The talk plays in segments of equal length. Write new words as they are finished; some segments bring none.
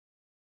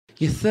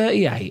You're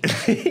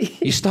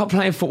 38. You stopped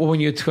playing football when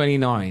you're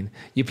 29.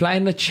 You're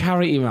playing a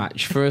charity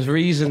match for a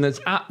reason that's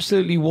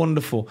absolutely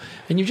wonderful.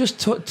 And you just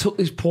took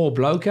this poor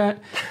bloke out.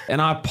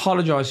 And I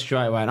apologised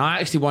straight away. And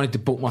I actually wanted to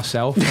book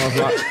myself. I was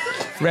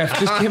like, ref,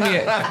 just give me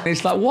it. And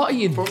it's like, what are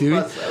you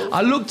doing?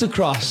 I looked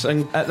across,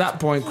 and at that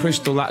point,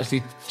 Crystal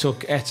actually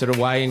took Etta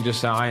away and just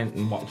said, I ain't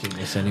watching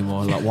this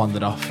anymore. Like,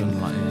 wandered off and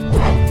like...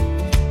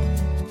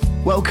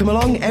 Yeah. Welcome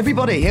along,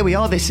 everybody. Here we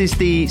are. This is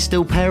the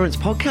Still Parents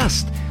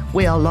podcast.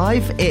 We are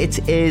live.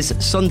 It is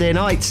Sunday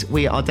night.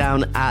 We are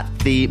down at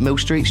the Mill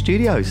Street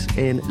Studios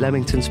in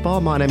Leamington Spa.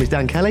 My name is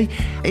Dan Kelly.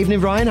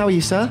 Evening, Ryan. How are you,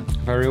 sir?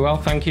 Very well,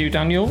 thank you,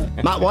 Daniel.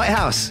 Matt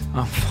Whitehouse.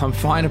 I'm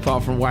fine,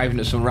 apart from waving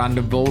at some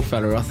random bald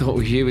fella I thought it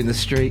was you in the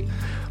street.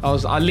 I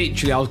was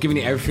giving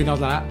it everything. I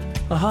was like,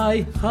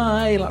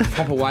 hi, like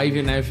proper waving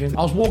and everything.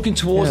 I was walking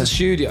towards the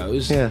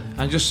studios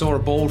and just saw a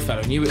bald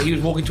fella, and he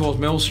was walking towards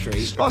Mill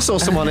Street. I saw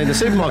someone in the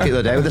supermarket the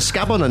other day with a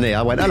scab on her knee.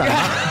 I went, hello.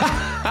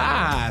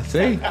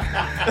 See?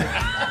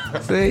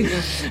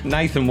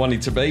 Nathan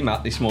wanted to be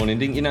Matt this morning,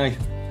 didn't you know?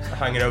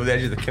 Hanging over the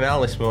edge of the canal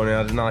this morning, I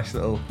had a nice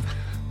little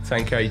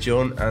 10k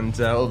jaunt,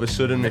 and all of a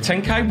sudden... A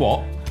 10k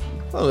what?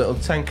 A little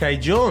 10k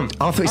jaunt.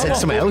 I thought you said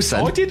something else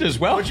then. I did as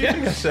well. What do you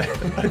think I said?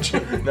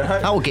 No.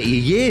 That will get you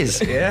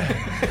years. Yeah.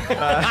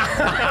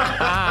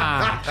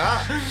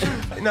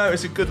 No, it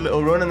was a good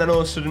little run, and then all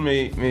of a sudden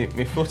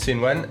my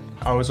footing went.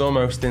 I was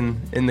almost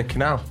in the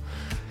canal.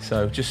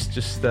 So just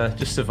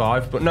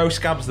survived, but no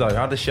scabs though. I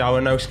had a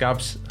shower, no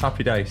scabs.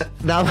 Happy days.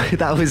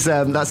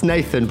 That's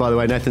Nathan, by the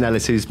way, Nathan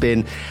Ellis, who's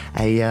been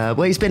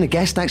he's been a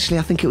guest actually.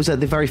 I think it was at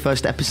the very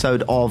first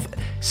episode of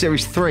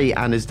Series 3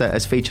 and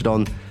has featured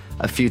on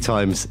a few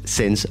times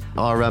since.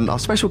 Our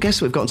special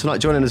guest we've got tonight,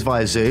 joining us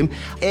via Zoom,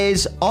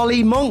 is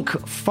Olly Monk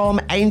from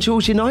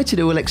Angels United,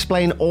 who will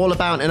explain all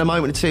about in a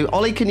moment or two.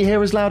 Olly, can you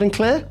hear us loud and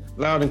clear?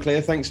 Loud and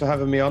clear. Thanks for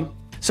having me on.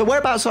 So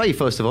whereabouts are you,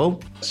 first of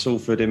all?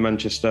 Salford in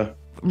Manchester.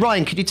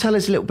 Ryan, could you tell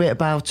us a little bit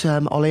about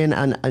Olly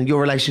and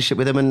your relationship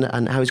with him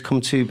and how he's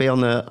come to be on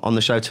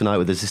the show tonight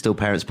with us, the Still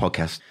Parents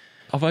podcast?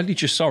 I've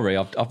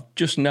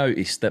just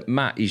noticed that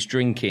Matt is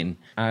drinking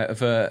out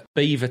of a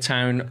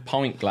Beavertown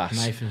pint glass.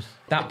 Nathan.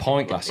 That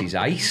pint glass is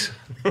ace.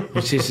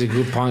 Which is a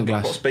good pint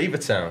glass. What's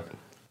Beavertown?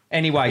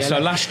 Anyway, so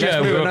last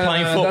year we were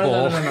playing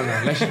football.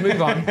 No. Let's just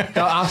move on.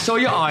 I saw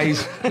your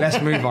eyes.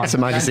 Let's move on. It's a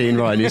magazine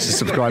Ryan used to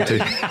subscribe to.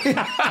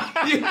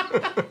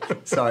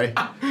 Sorry.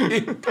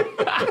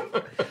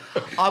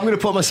 I'm going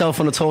to put myself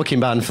on a talking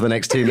ban for the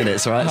next 2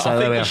 minutes, all right? So I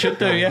there think we you are. should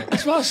do, yeah.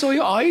 That's why I saw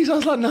your eyes. I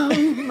was like,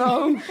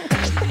 no.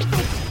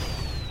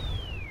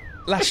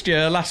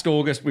 Last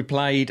August, we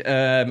played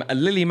a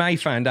Lily May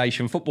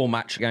Foundation football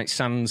match against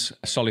Sands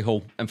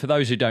Solihull. And for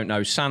those who don't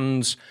know,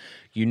 Sands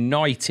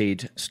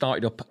United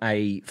started up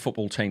a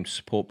football team to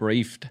support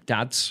bereaved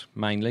dads,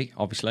 mainly,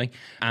 obviously.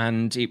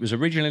 And it was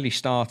originally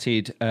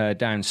started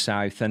down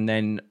south and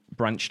then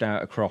branched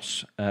out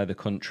across the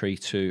country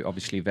to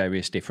obviously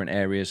various different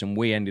areas. And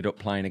we ended up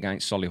playing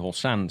against Solihull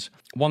Sands.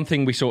 One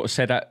thing we sort of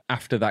said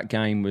after that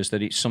game was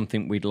that it's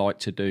something we'd like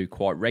to do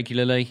quite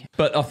regularly.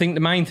 But I think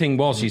the main thing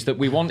is that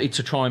we wanted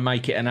to try and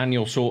make it an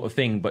annual sort of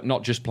thing, but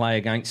not just play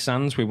against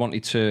Sands. We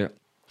wanted to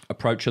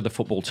approach other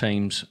football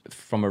teams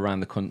from around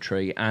the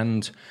country,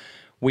 and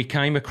we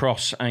came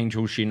across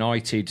Angels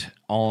United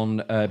on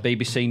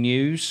BBC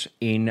News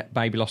in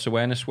Baby Loss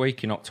Awareness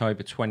Week in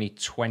October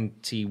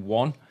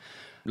 2021.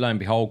 Lo and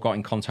behold, got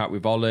in contact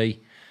with Olly,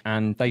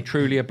 and they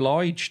truly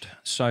obliged.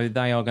 So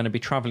they are going to be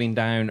travelling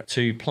down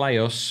to play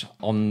us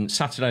on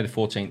Saturday the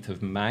 14th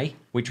of May,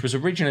 which was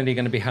originally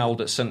going to be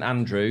held at St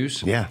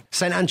Andrews. Yeah.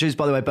 St Andrews,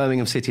 by the way,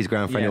 Birmingham City's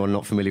ground for anyone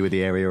not familiar with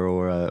the area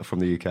or from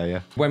the UK, yeah.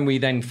 When we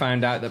then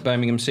found out that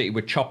Birmingham City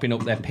were chopping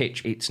up their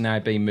pitch, it's now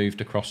been moved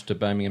across to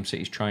Birmingham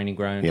City's training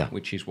ground,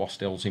 which is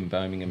Wastills in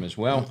Birmingham as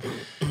well.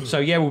 So,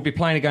 we'll be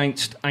playing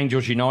against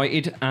Angels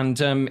United,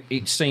 and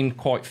it seemed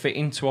quite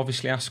fitting to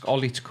obviously ask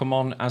Olly to come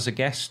on as a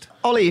guest.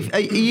 Olly, are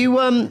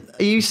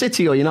you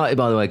City or United,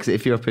 by the way? Because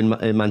if you're up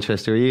in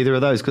Manchester, are you either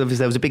of those? Because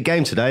obviously there was a big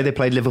game today. They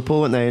played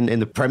Liverpool, weren't they, in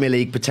the Premier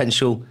League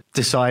potential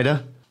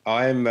decider?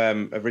 I'm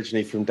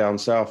originally from down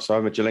south, so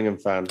I'm a Gillingham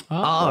fan.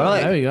 Oh,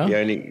 right. There you go.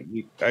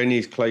 The only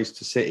as close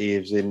to City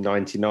is in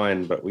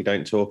 '99, but we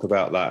don't talk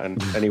about that.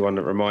 And anyone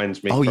that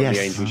reminds me from the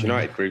Angels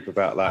United group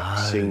about that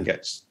soon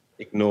gets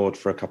ignored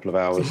for a couple of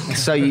hours.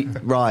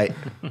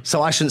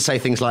 So I shouldn't say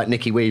things like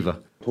Nicky Weaver.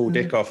 Paul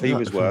Dickoff, he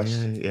was worse.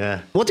 Yeah.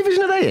 What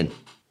division are they in?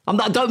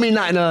 I don't mean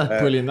that in a...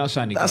 Brilliant, that's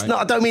sounding great.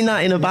 I don't mean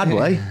that in a bad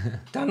way.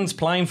 Dan's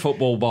playing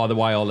football, by the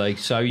way, Olly,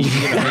 so you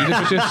can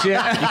mark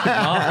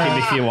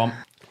him if you want.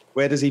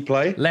 Where does he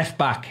play? Left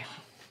back.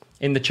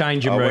 In the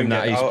changing room,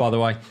 by the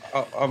way.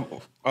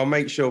 I'll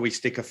make sure we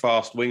stick a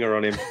fast winger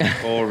on him.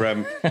 Or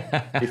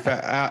if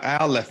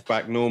our left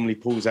back normally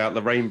pulls out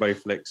the rainbow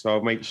flick, so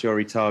I'll make sure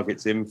he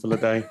targets him for the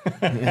day.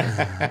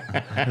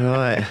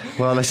 Right.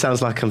 Well, this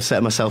sounds like I'm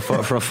setting myself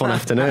up for a fun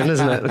afternoon,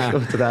 isn't it? Look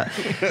forward to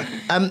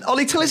that.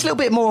 Olly, tell us a little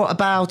bit more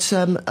about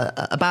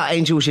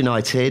Angels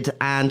United.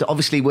 And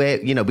obviously, we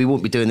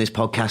wouldn't be doing this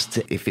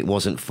podcast if it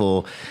wasn't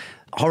for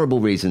horrible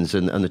reasons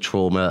and the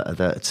trauma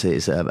that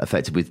is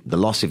affected with the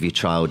loss of your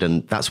child,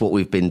 and that's what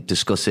we've been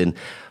discussing.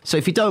 So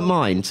if you don't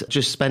mind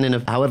just spending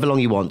however long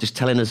you want just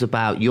telling us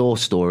about your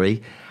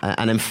story,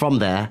 and then from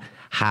there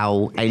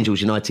how Angels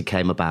United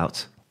came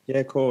about. Yeah,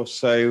 of course.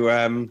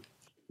 So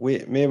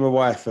me and my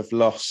wife have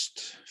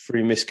lost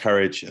through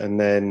miscarriage, and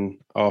then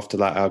after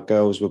that our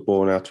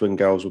twin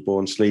girls were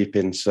born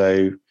sleeping.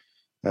 So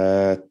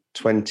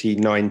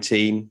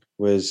 2019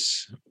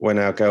 was when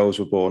our girls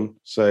were born.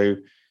 So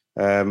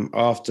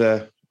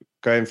after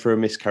going through a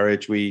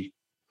miscarriage, we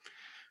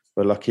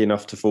were lucky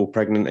enough to fall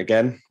pregnant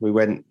again. We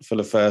went for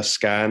the first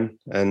scan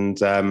and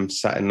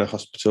sat in the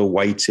hospital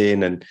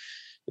waiting, and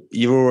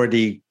you're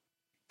already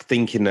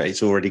thinking that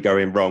it's already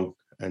going wrong.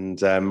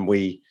 And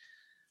we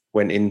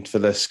went in for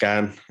the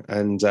scan,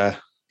 and the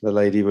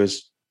lady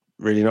was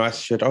really nice.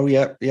 She said, "Oh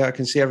yeah, I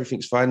can see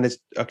everything's fine.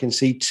 I can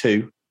see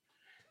 2."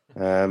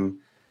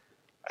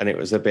 And it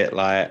was a bit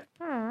like,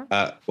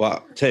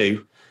 what,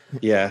 2?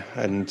 Yeah.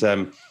 And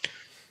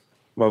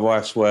my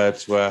wife's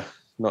words were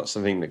not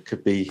something that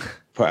could be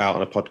put out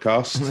on a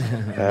podcast.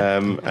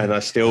 And I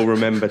still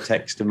remember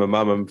texting my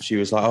mum, and she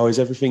was like, "Oh, is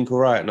everything all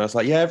right?" And I was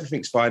like, "Yeah,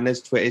 everything's fine.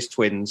 It's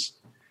twins."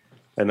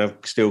 And I've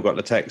still got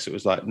the text. It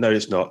was like, "No,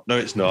 it's not. No,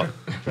 it's not."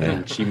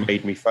 And she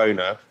made me phone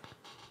her.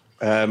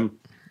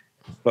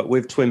 But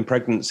with twin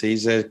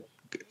pregnancies,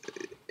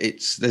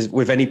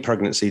 with any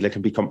pregnancy, there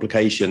can be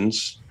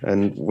complications.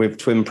 And with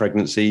twin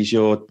pregnancies,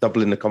 you're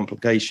doubling the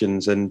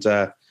complications. And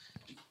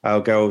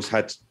our girls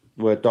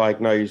were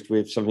diagnosed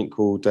with something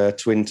called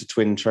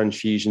twin-to-twin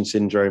transfusion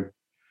syndrome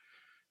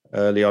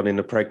early on in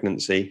the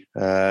pregnancy,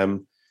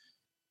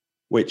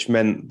 which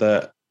meant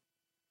that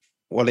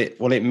what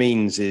it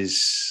means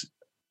is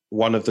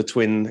one of the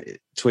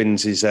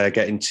twins is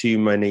getting too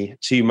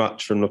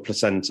much from the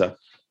placenta,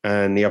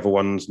 and the other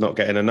one's not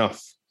getting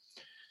enough.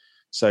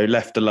 So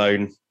left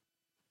alone,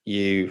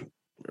 you're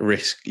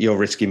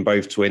risking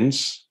both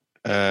twins.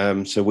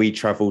 So we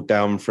travelled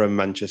down from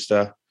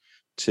Manchester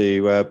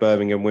to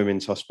Birmingham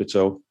Women's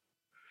Hospital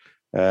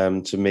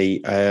to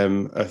meet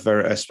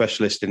a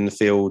specialist in the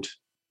field,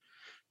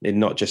 in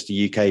not just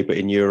the UK but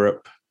in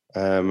Europe,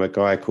 a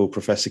guy called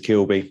Professor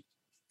Kilby,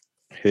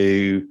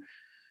 who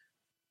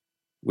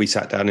we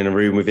sat down in a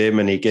room with him,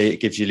 and he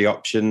gives you the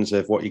options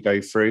of what you go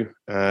through,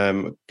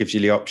 gives you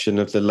the option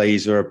of the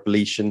laser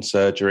ablation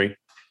surgery.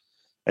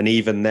 And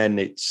even then,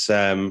 it's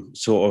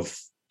sort of,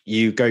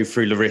 you go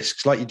through the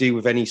risks like you do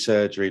with any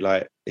surgery.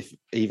 Like, if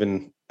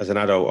even as an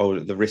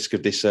adult, the risk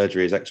of this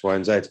surgery is X, Y,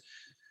 and Z.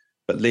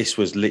 But this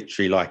was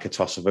literally like a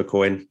toss of a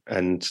coin,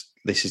 and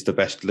this is the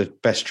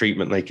best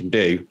treatment they can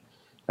do.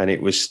 And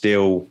it was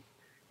still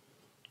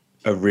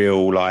a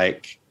real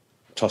like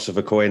toss of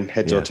a coin,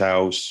 heads or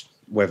tails,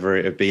 whether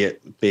it would be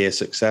a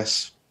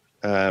success.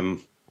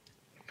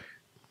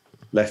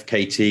 Left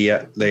Katie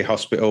at the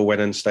hospital,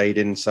 went and stayed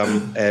in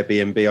some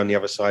Airbnb on the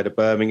other side of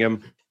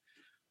Birmingham.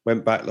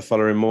 Went back the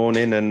following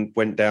morning and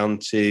went down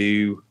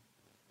to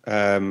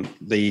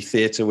the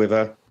theatre with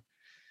her.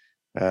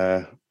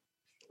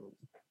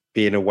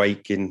 Being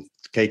awake,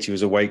 Katie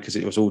was awake because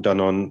it was all done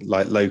on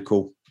like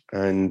local,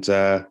 and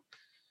sitting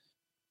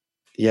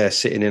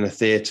in a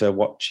theatre,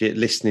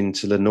 listening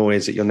to the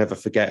noise that you'll never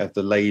forget of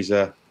the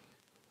laser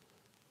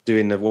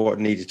doing what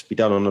needed to be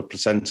done on the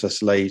placenta,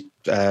 so they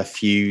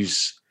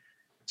fuse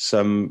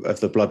some of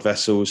the blood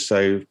vessels,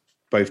 so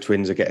both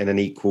twins are getting an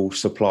equal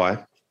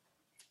supply.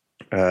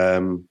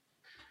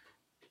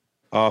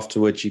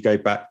 Afterwards, you go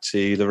back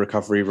to the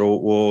recovery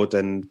ward,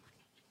 and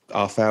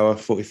half hour,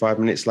 45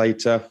 minutes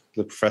later,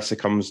 the professor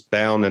comes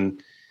down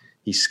and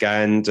he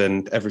scanned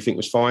and everything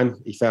was fine.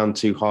 He found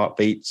 2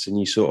 heartbeats,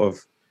 and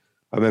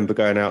I remember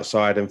going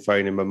outside and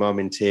phoning my mum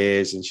in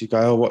tears, and she'd go,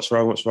 "Oh, what's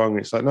wrong? What's wrong?"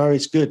 And it's like, "No,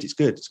 it's good. It's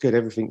good. It's good.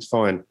 Everything's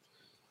fine."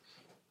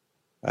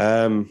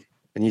 And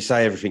you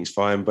say everything's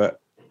fine, but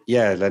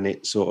yeah, then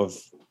it sort of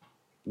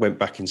went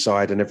back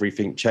inside and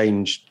everything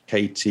changed.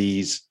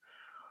 Katie's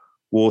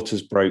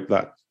waters broke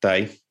that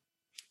day.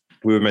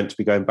 We were meant to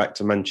be going back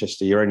to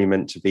Manchester. You're only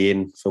meant to be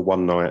in for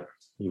one night.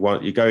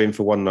 You go in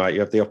for one night.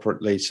 You have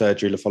the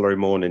surgery the following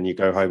morning. You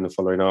go home the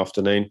following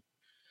afternoon.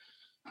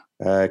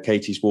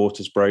 Katie's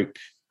waters broke,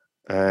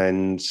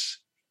 and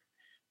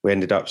we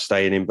ended up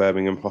staying in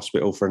Birmingham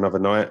Hospital for another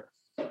night.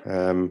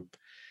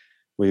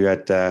 We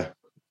had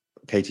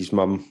Katie's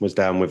mum was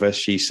down with us.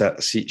 She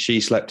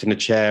slept in a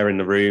chair in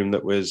the room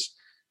that was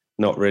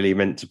not really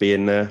meant to be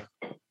in there.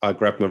 I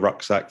grabbed my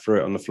rucksack, threw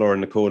it on the floor in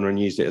the corner, and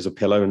used it as a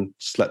pillow, and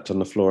slept on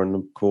the floor in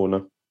the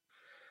corner.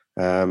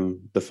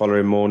 The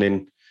following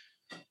morning,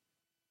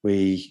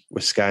 we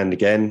were scanned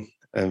again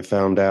and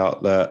found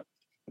out that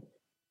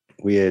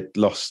we had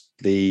lost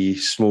the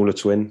smaller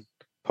twin,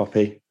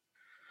 Poppy.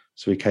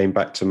 So we came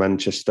back to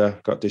Manchester,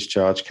 got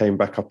discharged, came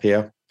back up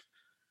here,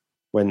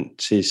 went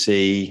to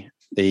see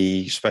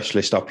the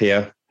specialist up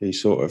here, who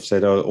sort of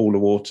said, "Oh, all the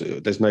water,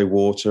 there's no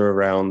water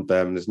around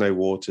them. There's no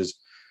waters.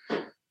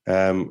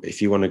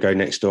 If you want to go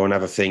next door and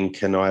have a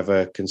think and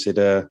either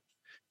consider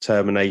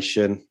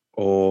termination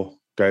or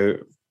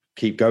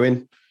keep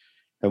going."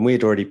 And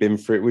we'd already been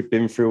through it. We'd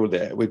been through all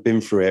that. We'd been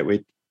through it.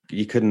 We'd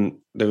you couldn't.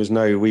 There was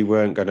no. We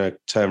weren't going to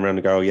turn around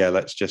and go, oh, yeah,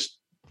 let's just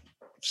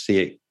see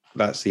it.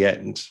 That's the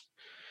end.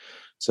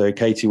 So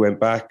Katie went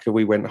back.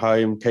 We went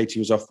home. Katie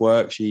was off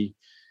work. She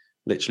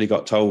literally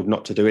got told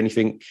not to do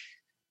anything.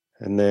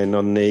 And then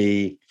on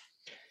the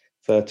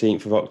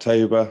 13th of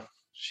October,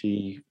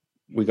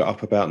 we got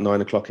up about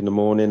 9 o'clock in the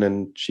morning,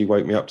 and she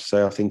woke me up to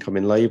say, I think I'm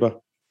in labour.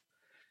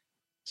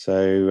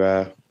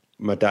 So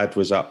my dad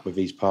was up with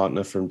his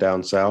partner from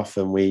down south,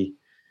 and we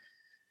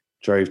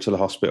drove to the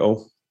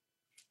hospital.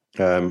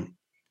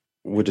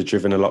 Would have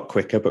driven a lot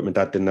quicker, but my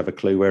dad didn't have a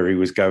clue where he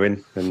was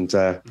going. And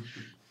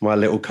my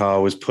little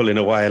car was pulling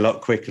away a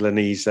lot quicker than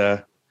his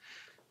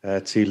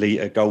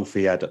 2-litre Golf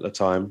he had at the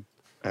time.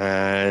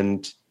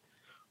 And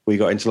we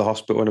got into the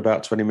hospital, and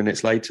about 20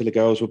 minutes later, the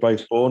girls were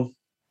both born.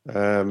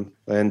 They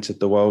entered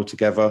the world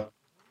together.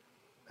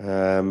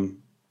 And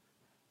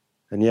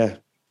yeah,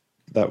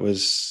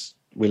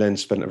 we then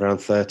spent around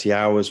 30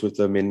 hours with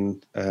them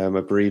in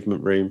a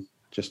bereavement room,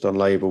 just on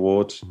labour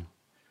wards.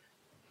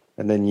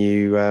 And then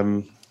you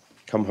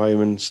come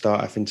home and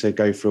start having to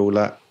go through all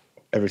that,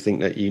 everything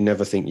that you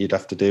never think you'd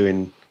have to do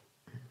in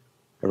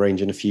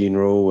arranging a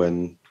funeral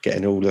and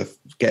getting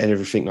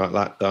everything like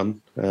that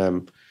done.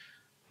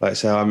 Like I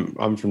say,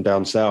 I'm from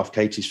down south.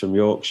 Katie's from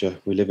Yorkshire.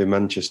 We live in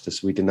Manchester,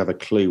 so we didn't have a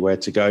clue where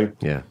to go.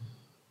 Yeah,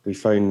 we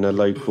phoned the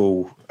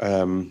local,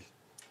 the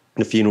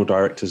funeral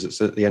directors that's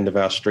at the end of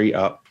our street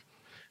up,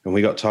 and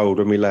we got told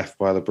when we left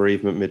by the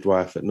bereavement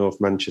midwife at North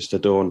Manchester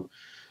Dawn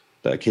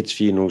that a kid's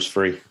funeral's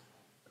free,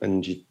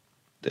 and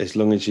as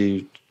long as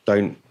you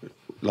don't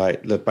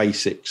like the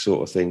basic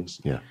sort of things.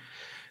 Yeah.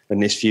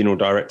 And this funeral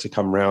director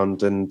come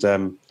round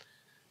and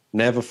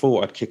never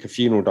thought I'd kick a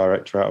funeral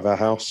director out of our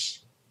house.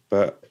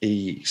 But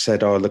he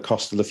said, the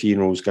cost of the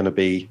funeral is going to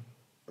be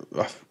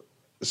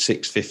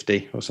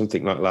 $650 or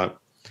something like that.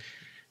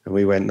 And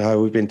we went,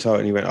 no, we've been told.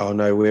 And he went, oh,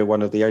 no, we're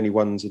one of the only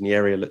ones in the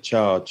area that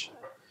charge.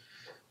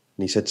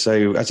 And he said,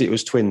 so as it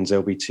was twins,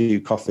 there'll be 2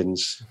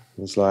 coffins.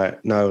 I was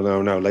like,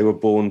 no. They were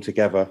born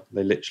together.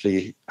 They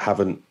literally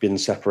haven't been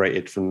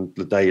separated from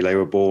the day they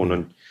were born,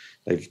 and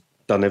they've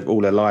done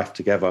all their life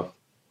together.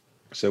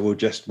 So we'll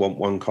just want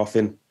 1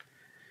 coffin.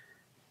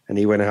 And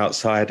he went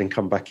outside and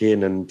come back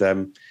in,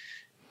 and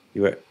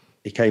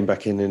he came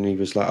back in and he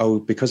was like, oh,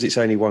 because it's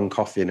only 1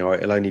 coffin, or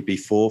it'll only be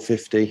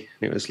 $450. And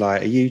it was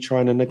like, are you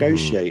trying to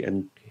negotiate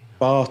and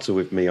barter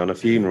with me on a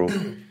funeral?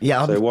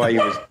 Yeah. So why he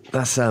was...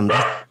 That's,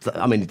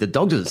 I mean, the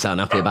dog doesn't sound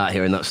happy about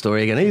hearing that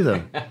story again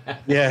either.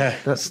 Yeah.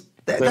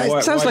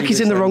 That sounds like he's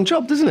in the wrong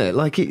job, doesn't it?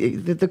 Like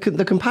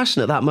the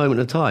compassion at that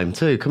moment of time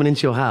too, coming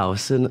into your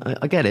house. And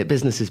I get it,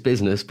 business is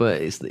business,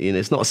 but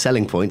it's not a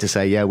selling point to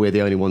say, yeah, we're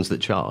the only ones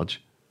that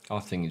charge. I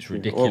think it's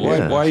ridiculous.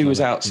 Well, why he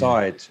was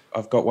outside,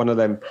 I've got one of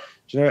them.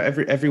 Do you know,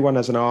 everyone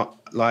has an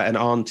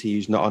auntie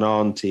who's not an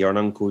auntie, or an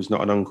uncle who's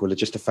not an uncle. They're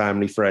just a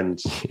family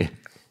friend.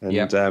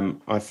 And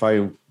I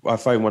phoned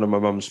one of my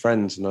mum's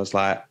friends, and I was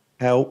like,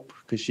 help,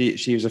 because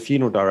she was a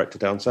funeral director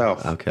down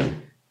south. Okay.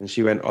 And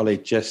she went, Ollie,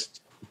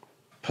 just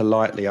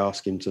politely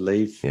ask him to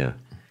leave. Yeah.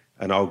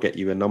 And I'll get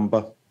you a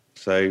number.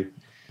 So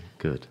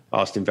good.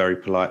 Asked him very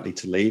politely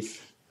to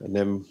leave, and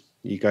then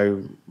you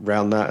go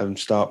round that and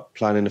start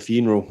planning a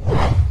funeral.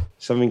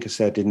 Something I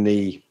said in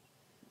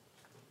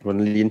one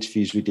of the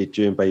interviews we did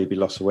during Baby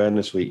Loss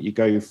Awareness Week, you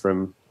go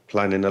from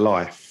planning a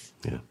life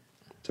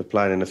to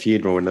planning a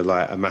funeral in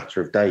a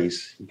matter of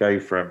days. You go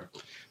from,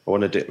 we're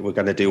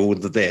going to do all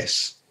of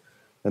this.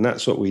 And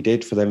that's what we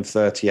did for them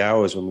 30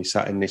 hours when we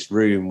sat in this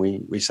room.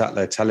 We sat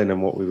there telling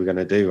them what we were going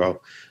to do.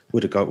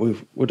 We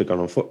would have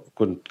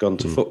gone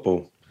to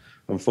football.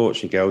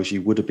 Unfortunately, girls,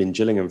 you would have been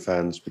Gillingham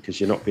fans, because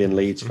you're not being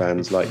Leeds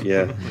fans like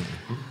your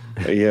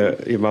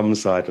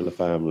mum's side of the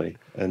family.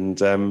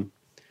 And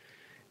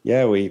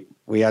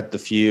we had the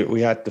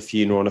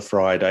funeral on a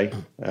Friday.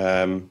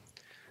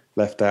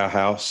 Left our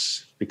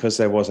house because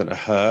there wasn't a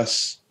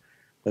hearse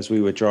as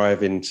we were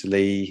driving to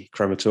the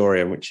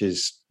crematorium, which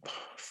is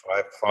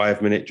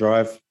 5-minute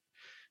drive.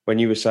 When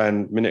you were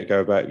saying a minute ago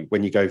about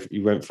when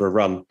you went for a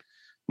run,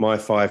 my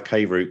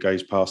 5K route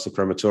goes past the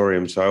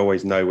crematorium, so I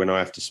always know when I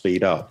have to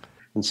speed up.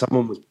 And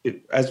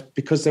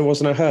because there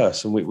wasn't a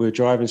hearse and we were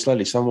driving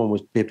slowly, someone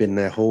was bibbing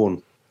their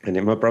horn.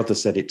 And my brother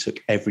said it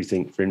took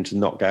everything for him to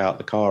not get out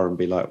the car and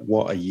be like,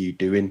 what are you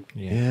doing?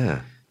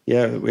 Yeah.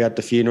 Yeah, we had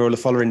the funeral. The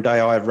following day,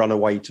 I had run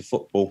away to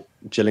football.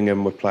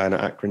 Gillingham were playing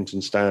at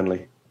Accrington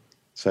Stanley.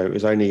 So it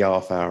was only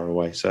half hour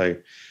away. So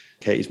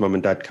Katie's mum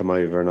and dad come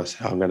over, and I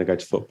said, I'm going to go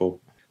to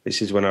football.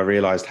 This is when I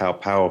realised how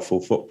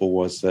powerful football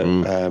was.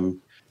 That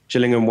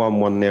Gillingham won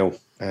 1-0.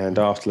 And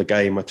after the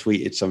game, I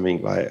tweeted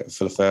something like,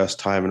 for the first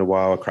time in a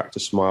while, I cracked a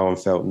smile and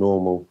felt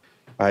normal.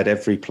 I had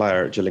every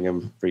player at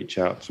Gillingham reach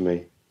out to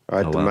me.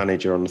 I had the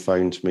manager on the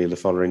phone to me the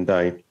following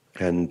day.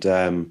 And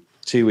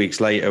 2 weeks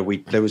later,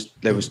 there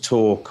was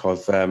talk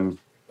of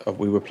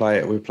we were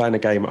playing a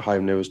game at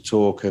home. There was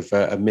talk of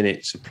a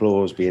minute's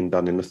applause being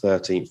done in the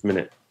 13th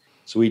minute.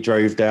 So we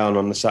drove down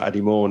on the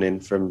Saturday morning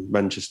from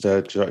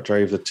Manchester,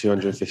 drove the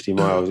 250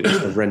 miles. It was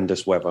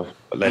horrendous weather.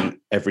 But then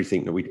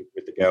everything that we did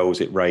with the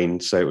girls, it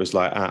rained. So it was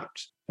like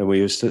apt. And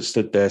we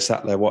sat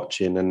there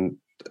watching, and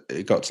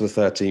it got to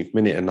the 13th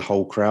minute and the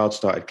whole crowd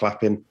started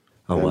clapping.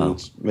 Oh, wow.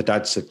 And my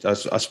dad said,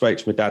 I spoke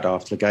to my dad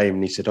after the game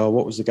and he said, "Oh,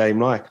 what was the game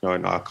like?" And I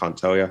went, "I can't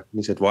tell you." And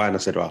he said, "Why?" And I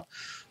said, "Well,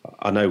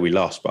 I know we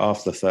lost, but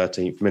after the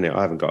 13th minute,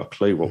 I haven't got a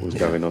clue what was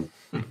going on."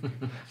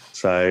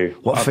 So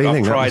I've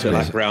cried at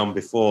that ground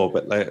before,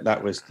 but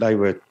they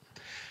were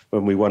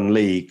when we won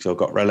leagues or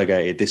got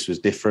relegated, this was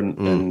different.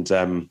 And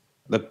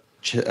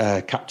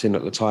the captain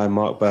at the time,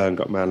 Mark Byrne,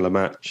 got man of the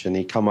match, and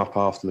he come up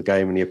after the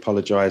game and he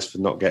apologised for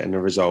not getting a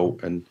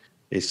result. And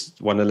it's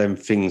one of them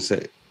things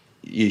that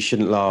you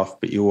shouldn't laugh,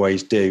 but you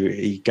always do.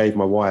 He gave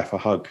my wife a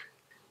hug.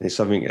 It's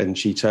something, and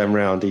she turned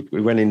around.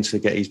 We went in to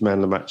get his man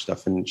of the match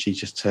stuff, and she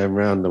just turned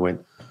around and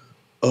went,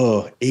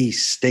 "Oh, he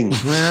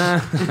stinks."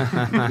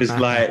 It was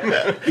like,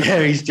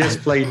 yeah, he's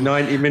just played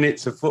 90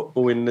 minutes of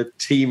football in the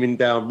teeming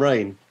down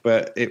rain.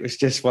 But it was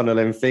just one of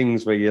them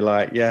things where you're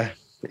like, yeah,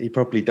 he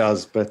probably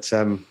does. But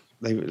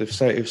it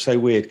was so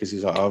weird because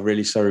he's like, "Oh,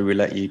 really sorry we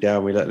let you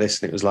down. We let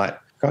this." And it was like,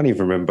 I can't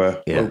even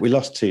remember. Yeah. Well, we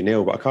lost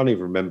 2-0, but I can't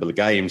even remember the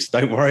games.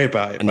 Don't worry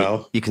about it,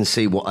 Mel. You can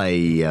see what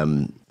a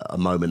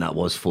moment that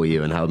was for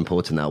you and how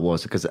important that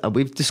was, because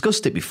we've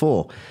discussed it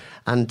before.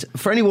 And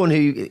for anyone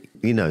who,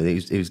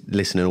 who's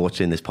listening and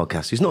watching this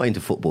podcast, who's not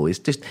into football,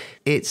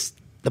 it's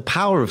the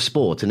power of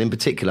sport. And in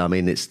particular, I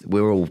mean,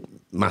 we're all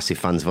massive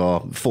fans of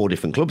our 4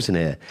 different clubs in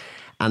here.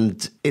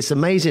 And it's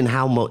amazing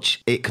how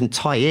much it can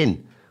tie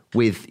in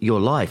with your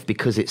life,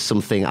 because it's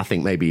something, I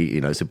think maybe,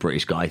 it's a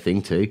British guy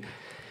thing too.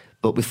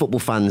 But with football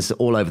fans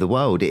all over the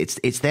world,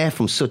 it's there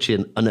from such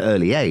an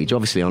early age,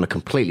 obviously on a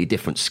completely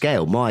different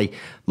scale. My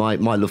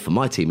love for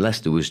my team,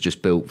 Leicester, was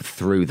just built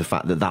through the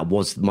fact that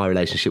was my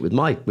relationship with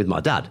my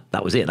dad.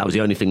 That was it. That was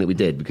the only thing that we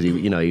did, because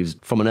he was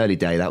from an early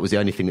day. That was the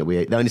only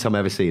time I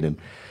ever seen him.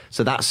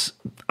 So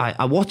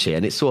I watch it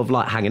and it's sort of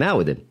like hanging out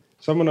with him.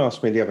 Someone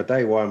asked me the other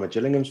day why I'm a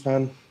Gillingham's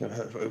fan.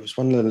 It was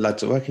one of the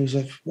lads at work. He was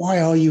like,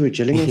 "Why are you a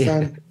Gillingham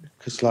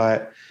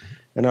fan?"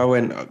 And I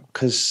went,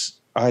 because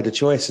I had a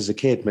choice as a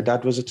kid. My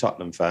dad was a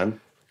Tottenham fan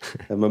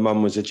and my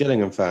mum was a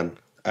Gillingham fan.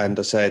 And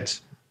I said,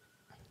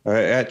 it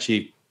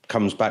actually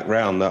comes back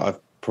round that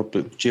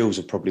Gills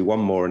have probably won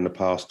more in the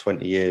past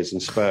 20 years than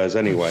Spurs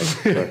anyway.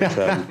 But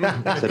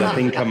I said, I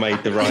think I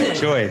made the right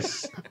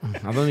choice.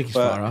 I don't think it's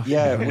far off.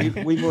 Yeah,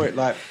 we've already,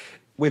 like,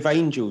 with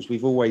Angels,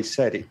 we've always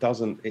said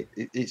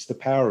it's the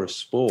power of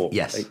sport.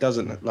 Yes. It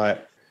doesn't,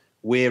 like,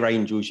 we're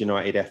Angels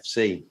United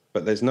FC,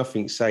 but there's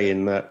nothing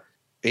saying that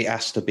it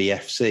has to be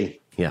FC.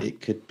 Yeah.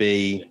 It could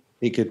be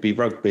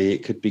rugby,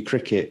 it could be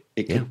cricket,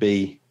 it could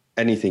be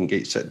anything.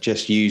 It's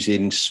just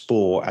using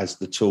sport as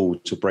the tool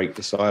to break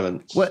the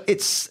silence. Well,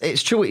 it's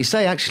true what you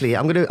say. Actually,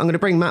 I'm going to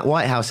bring Matt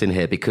Whitehouse in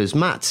here, because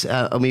Matt,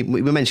 we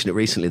mentioned it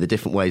recently, the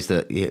different ways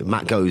that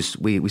Matt goes.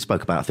 We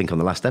spoke about, I think, on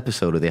the last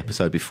episode or the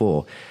episode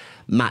before.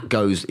 Matt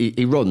goes,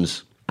 he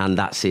runs. And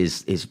that's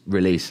his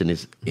release, and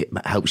it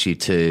helps you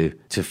to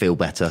feel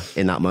better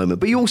in that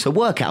moment. But you also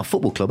work at a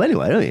football club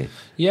anyway, don't you?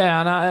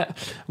 Yeah,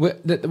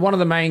 and one of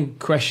the main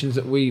questions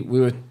that we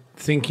were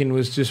thinking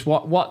was just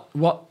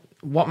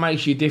what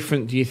makes you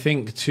different, do you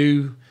think,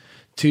 to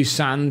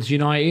Sands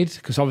United?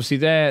 Because obviously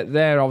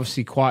they're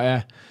obviously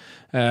quite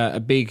a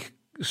big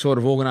sort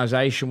of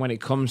organisation when it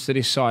comes to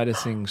this side of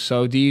things.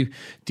 So do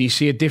you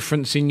see a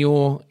difference in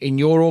your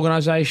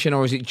organisation,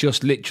 or is it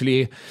just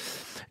literally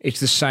it's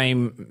the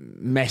same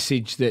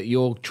message that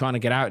you're trying to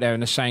get out there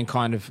and the same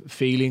kind of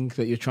feeling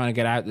that you're trying to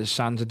get out that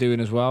Sands are doing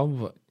as well?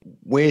 But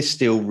we're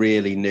still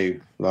really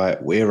new.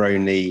 Like, we're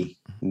only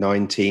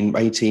 18,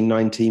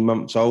 19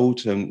 months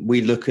old, and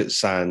we look at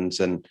Sands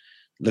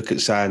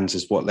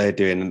as what they're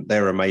doing, and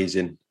they're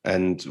amazing.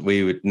 And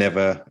we would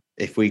never,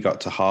 if we got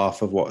to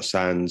half of what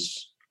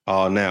Sands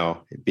are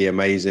now, it'd be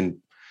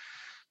amazing.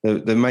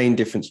 The main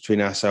difference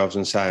between ourselves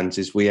and Sands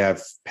is we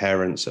have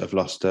parents that have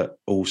lost at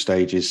all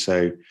stages.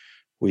 So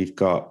we've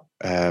got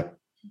a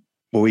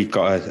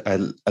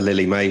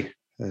Lily May,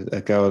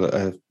 a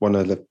girl, one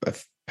of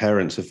the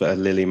parents of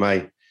Lily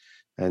May,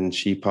 and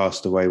she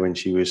passed away when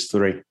she was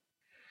 3,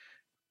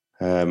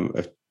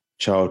 of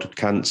childhood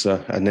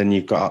cancer. And then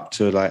you've got up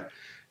to, like,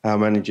 our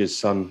manager's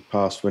son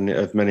passed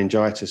of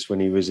meningitis when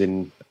he was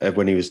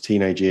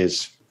teenage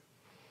years.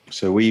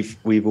 So we've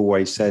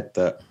always said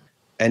that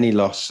any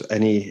loss,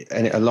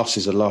 a loss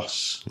is a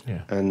loss,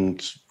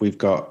 and we've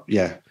got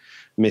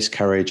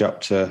miscarriage up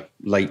to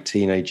late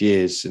teenage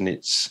years, and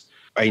it's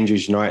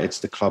Angels United's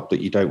the club that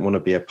you don't want to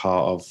be a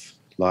part of.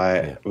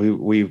 Like,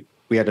 we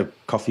had a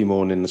coffee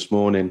morning this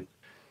morning.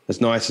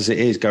 As nice as it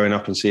is going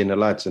up and seeing the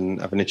lads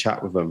and having a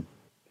chat with them,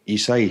 you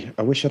say,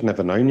 I wish I'd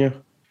never known you.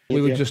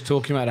 We were just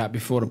talking about that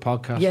before the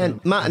podcast. Yeah,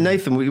 Matt and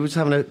Nathan, we were just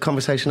having a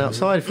conversation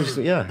outside.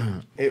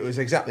 It was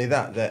exactly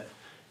that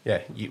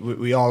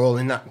we are all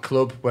in that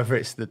club, whether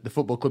it's the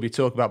football club you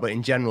talk about, but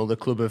in general, the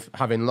club of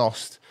having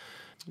lost.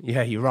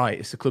 Yeah, you're right.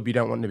 It's the club you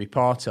don't want to be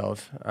part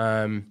of.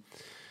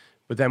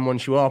 But then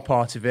once you are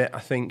part of it, I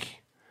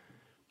think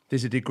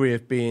there's a degree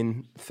of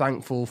being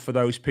thankful for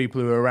those people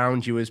who are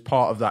around you as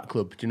part of that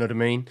club. Do you know what I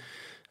mean?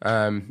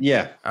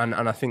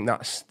 And I think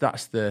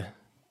that's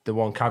the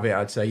one caveat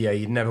I'd say, yeah,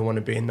 you'd never want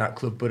to be in that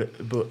club,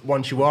 but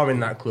once you are in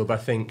that club, I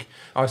think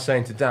I was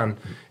saying to Dan,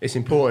 it's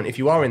important if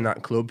you are in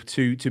that club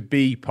to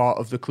be part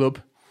of the club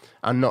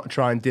and not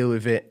try and deal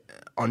with it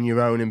on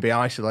your own and be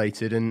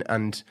isolated,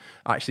 and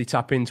actually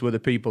tap into other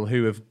people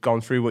who have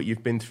gone through what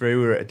you've been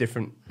through or at a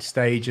different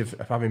stage of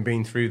having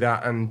been through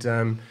that,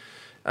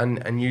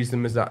 and use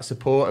them as that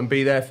support and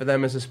be there for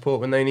them as a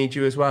support when they need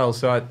you as well.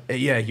 So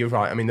yeah, you're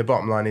right. I mean, the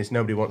bottom line is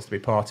nobody wants to be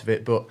part of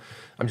it, but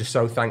I'm just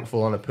so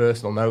thankful on a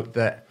personal note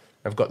that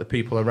I've got the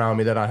people around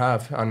me that I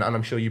have, and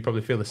I'm sure you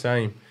probably feel the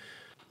same.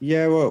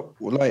 Yeah, well,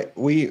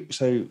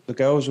 so the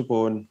girls were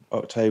born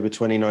October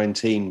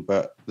 2019,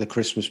 but the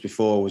Christmas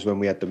before was when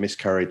we had the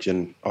miscarriage,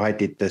 and I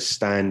did the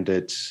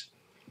standard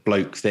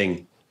bloke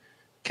thing.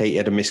 Katie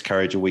had a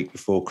miscarriage a week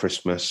before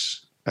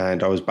Christmas,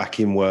 and I was back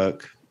in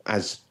work.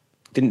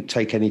 Didn't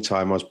take any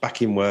time. I was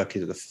back in work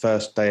the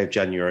first day of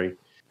January,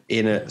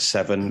 in at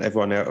 7,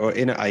 or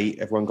in at 8,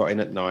 everyone got in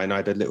at 9. I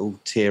had a little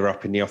tear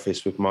up in the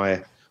office with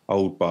my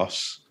old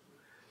boss,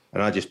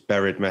 and I just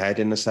buried my head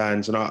in the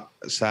sand. And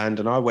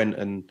I went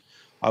and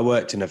I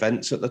worked in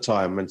events at the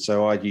time, and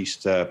so I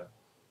used to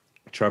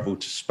travel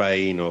to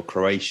Spain or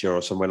Croatia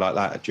or somewhere like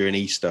that during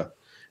Easter,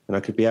 and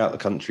I could be out of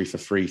the country for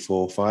 3,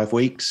 4, 5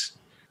 weeks.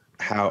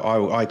 How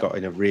I got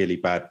in a really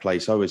bad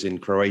place. I was in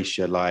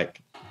Croatia,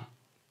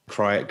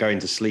 going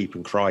to sleep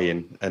and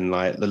crying, and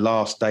like the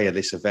last day of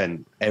this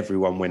event,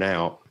 everyone went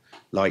out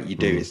like you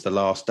do. It's the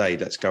last day,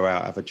 let's go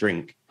out, have a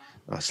drink.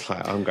 I was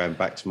like, I'm going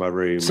back to my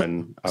room,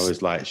 and I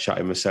was like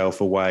shutting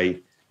myself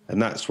away.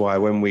 And that's why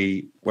when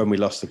we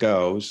lost the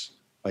girls,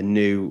 I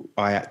knew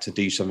I had to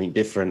do something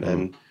different.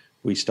 And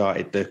we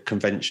started the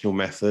conventional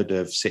method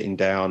of sitting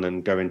down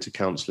and going to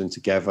counselling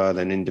together,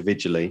 then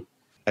individually.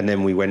 And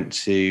then we went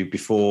to,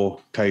 before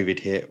COVID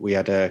hit, we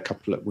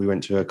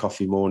went to a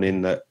coffee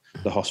morning that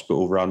the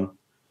hospital run.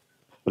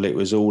 Well, it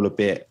was all a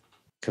bit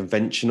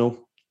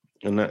conventional.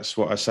 And that's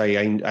what I say,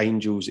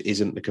 Angels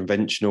isn't the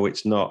conventional.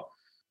 It's not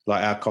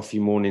like our coffee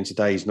morning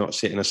today is not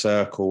sit in a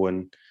circle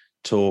and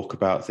talk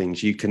about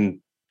things. You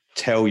can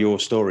tell your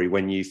story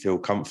when you feel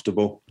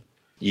comfortable.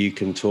 You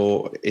can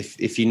talk.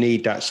 If you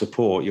need that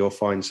support, you'll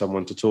find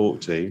someone to talk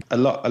to. A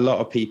lot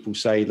of people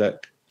say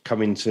that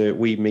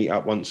we meet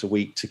up once a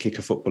week to kick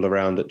a football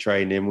around at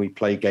training. We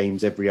play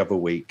games every other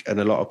week. And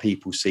a lot of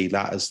people see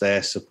that as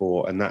their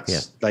support. And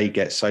they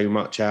get so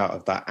much out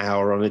of that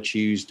hour on a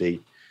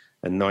Tuesday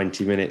and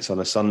 90 minutes on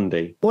a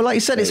Sunday. Well, like you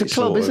said, it's a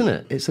club, isn't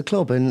it? It's a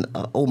club, and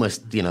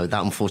almost, that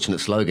unfortunate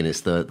slogan,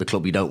 it's the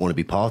club you don't want to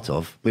be part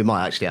of. We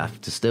might actually have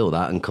to steal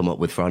that and come up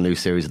with, for our new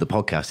series of the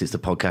podcast, it's the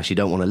podcast you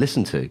don't want to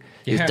listen to.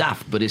 Yeah. It's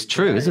daft, but it's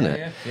true, isn't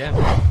it?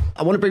 Yeah.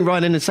 I want to bring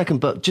Ryan in a second,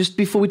 but just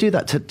before we do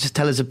that, just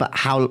tell us about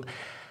how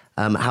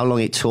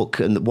long it took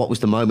and what was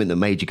the moment that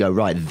made you go,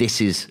 right,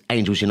 this is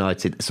Angels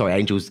United. Sorry,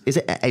 Angels, is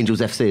it Angels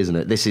FC, isn't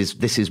it? This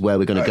is where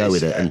we're going to go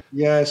with it. And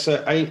yeah,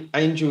 so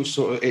Angels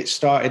it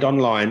started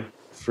online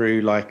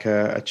through like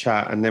a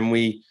chat, and then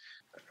we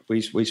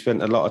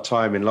spent a lot of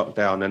time in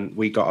lockdown, and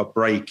we got a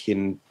break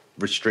in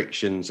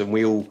restrictions, and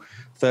we all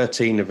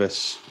 13 of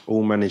us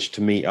all managed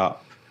to meet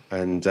up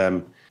and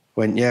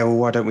went, yeah, well,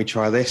 why don't we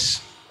try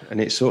this? And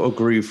it sort of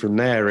grew from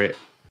there.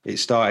 It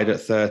started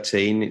at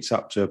 13, it's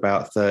up to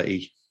about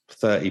 30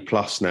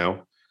 plus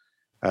now.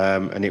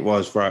 And it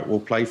was, right, we'll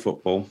play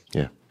football.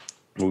 Yeah.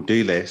 We'll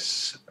do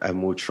this,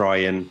 and we'll try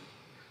and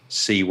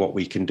see what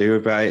we can do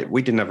about it.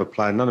 We didn't have a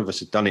plan. None of us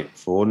had done it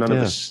before. None of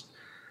us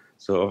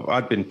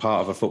I'd been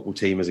part of a football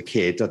team as a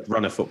kid. I'd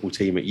run a football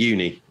team at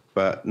uni,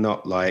 but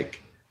not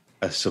like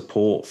a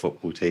support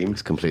football team.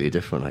 It's completely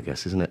different, I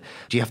guess, isn't it?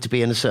 Do you have to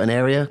be in a certain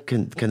area?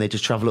 Can they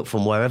just travel up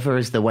from wherever?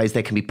 Is there ways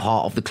they can be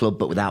part of the club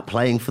but without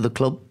playing for the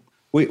club?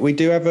 We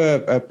do have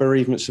a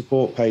bereavement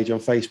support page on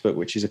Facebook,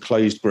 which is a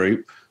closed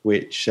group,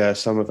 which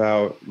some of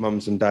our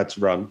mums and dads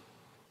run.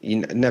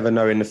 You never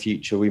know, in the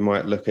future we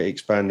might look at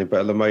expanding,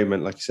 but at the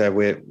moment, like I said,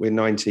 we're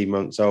 19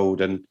 months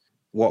old, and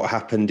what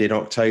happened in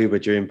October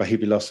during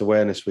Baby Loss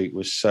Awareness Week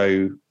was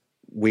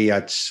we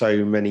had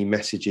so many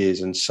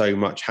messages and so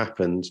much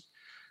happened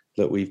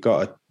that we've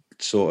got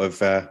to sort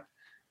of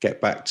get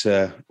back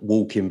to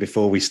walking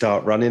before we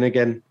start running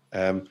again.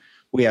 I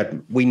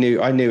have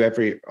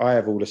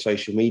all the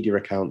social media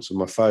accounts on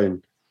my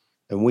phone,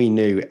 and we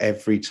knew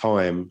every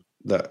time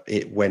that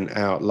it went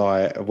out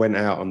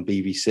on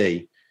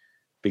BBC,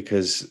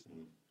 because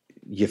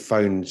your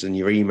phones and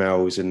your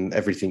emails and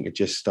everything would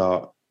just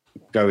start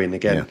going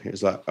again. Yeah. It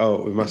was like,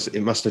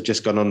 it must have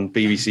just gone on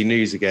BBC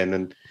News again.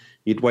 And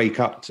you'd wake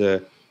up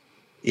to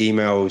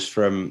emails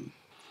from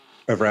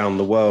around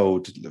the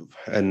world.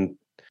 And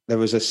there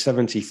was a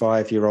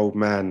 75-year-old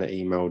man that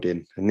emailed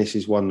in, and this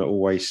is one that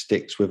always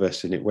sticks with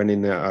us. And it went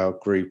in our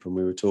group, and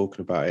we were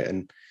talking about it.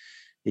 And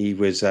he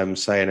was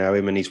saying how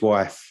him and his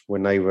wife,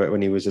 when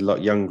he was a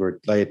lot younger,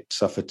 they had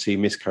suffered 2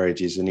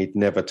 miscarriages, and he'd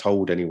never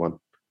told anyone.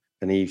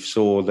 And he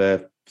saw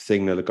the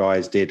thing that the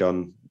guys did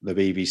on the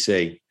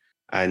BBC,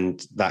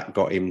 and that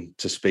got him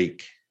to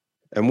speak.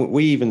 And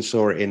we even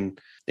saw it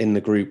in the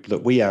group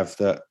that we have,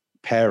 that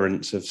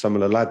parents of some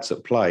of the lads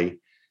that play,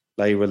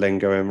 they were then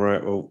going,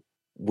 right, well,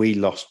 we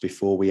lost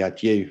before we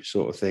had you,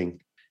 sort of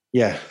thing.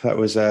 Yeah, it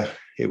was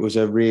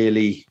a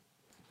really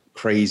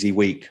crazy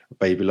week,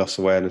 Baby Loss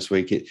Awareness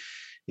Week.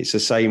 It's the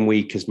same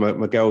week as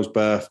my girl's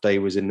birthday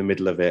was in the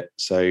middle of it.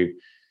 So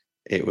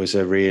it was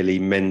a really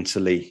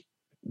mentally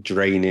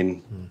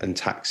draining and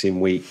taxing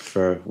week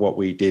for what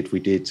we did. We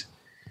did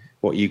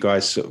what you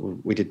guys,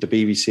 we did the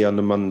BBC on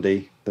the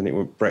Monday, then it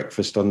went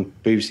breakfast on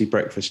BBC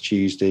Breakfast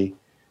Tuesday.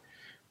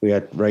 We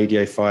had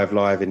Radio 5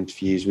 live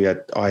interviews, we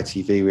had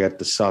ITV, we had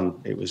The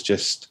Sun. It was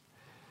just,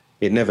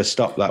 it never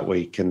stopped that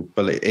week.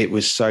 But it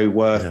was so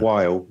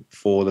worthwhile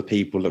for the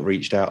people that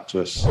reached out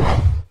to us.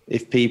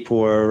 If people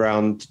are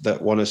around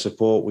that want to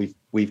support,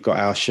 we've got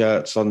our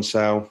shirts on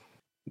sale.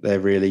 They're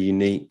really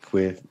unique.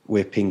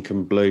 We're pink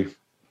and blue,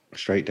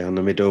 straight down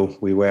the middle.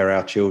 We wear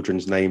our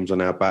children's names on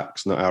our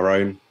backs, not our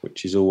own,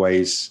 which is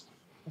always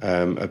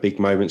a big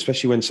moment,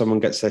 especially when someone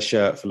gets their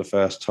shirt for the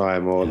first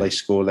time or they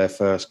score their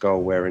first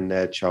goal wearing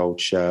their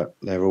child's shirt.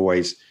 They're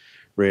always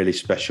really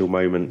special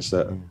moments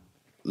that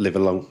live a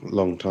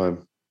long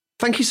time.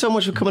 Thank you so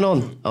much for coming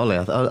on, Olly.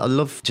 I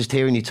love just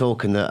hearing you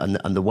talk and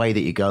the way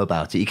that you go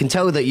about it. You can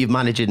tell that you're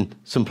managing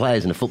some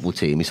players in a football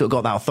team. You sort of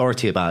got that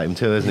authority about him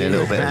too, hasn't he, a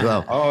little bit as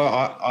well? Oh,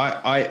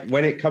 I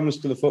when it comes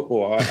to the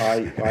football,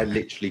 I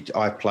literally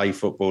play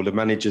football. The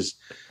managers,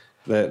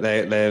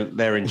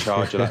 they're in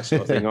charge of that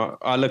sort of thing.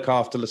 I look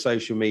after the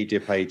social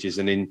media pages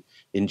and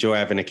enjoy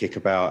having a kick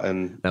about,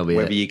 and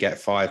whether you get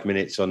 5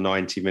 minutes or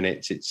 90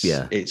 minutes,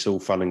 it's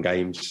all fun and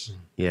games.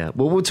 Yeah,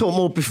 well, we'll talk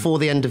more before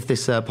the end of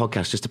this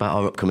podcast just about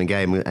our upcoming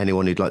game.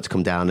 Anyone who'd like to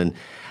come down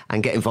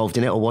and get involved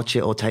in it or watch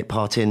it or take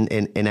part in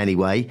any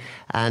way.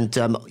 And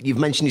you've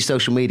mentioned your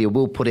social media.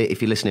 We'll put it,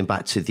 if you're listening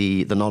back to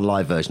the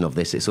non-live version of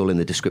this, it's all in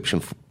the description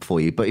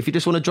for you. But if you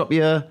just want to drop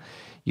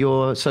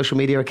your social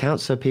media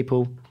accounts so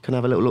people can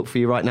have a little look for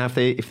you right now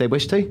if they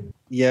wish to.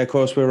 Yeah, of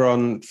course, we're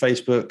on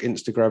Facebook,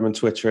 Instagram and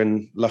Twitter,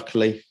 and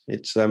luckily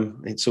it's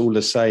all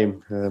the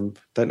same.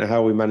 Don't know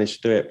how we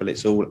managed to do it, but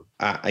it's all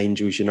at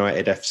Angels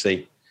United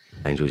FC.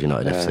 Angels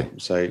United FC.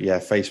 So yeah,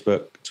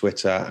 Facebook,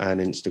 Twitter and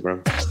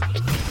Instagram.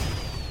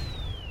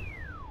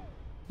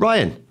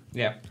 Ryan.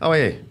 Yeah. How are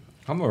you?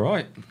 I'm all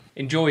right.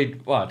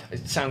 Enjoyed, well,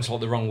 it sounds like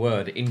the wrong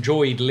word.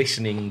 Enjoyed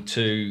listening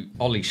to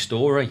Olly's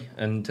story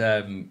and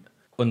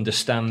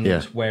understand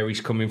where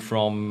he's coming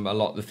from, a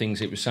lot of the things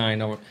he was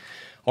saying.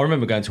 I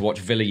remember going to watch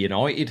Villa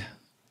United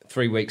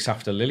 3 weeks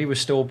after Lily was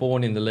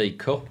stillborn in the League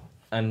Cup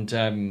and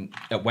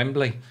at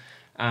Wembley.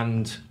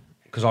 And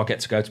because I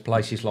get to go to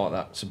places like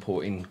that,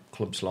 supporting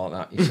clubs like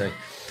that, you see.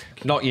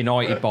 Not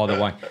United, by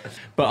the way.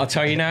 But I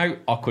tell you now,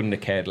 I couldn't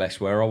have cared less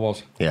where I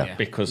was. Yeah.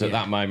 Because at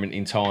that moment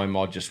in time,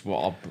 I just...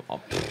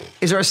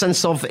 Is there a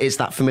sense of, it's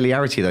that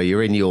familiarity, though?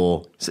 You're in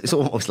it's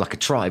almost like a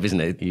tribe, isn't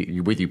it?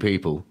 You're with your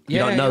people. You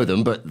don't know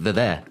them, but they're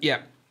there.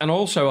 Yeah. And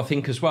also, I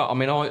think as well, I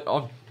mean,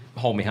 I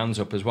hold my hands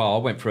up as well. I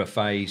went through a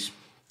phase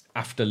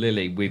after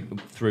Lily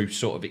through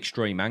sort of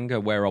extreme anger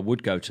where I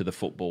would go to the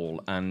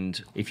football,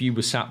 and if you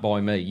were sat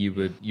by me, you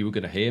were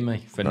going to hear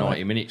me for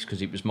 90 minutes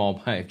because it was my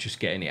way of just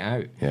getting it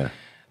out. Yeah.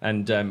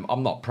 And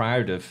I'm not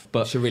proud of,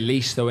 but it's a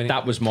release though, isn't it?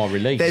 That was my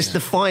release. There's the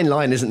fine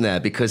line, isn't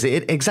there? Because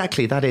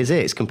exactly that is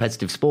it. It's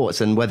competitive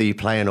sports, and whether you're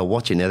playing or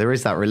watching, there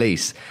is that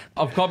release.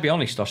 I've got to be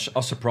honest,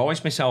 I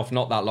surprised myself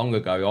not that long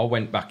ago. I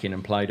went back in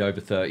and played over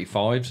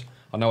 35s.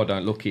 I know I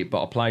don't look it,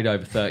 but I played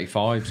over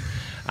 35s.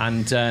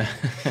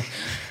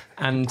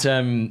 And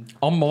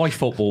on my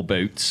football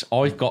boots,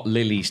 I've got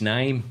Lily's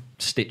name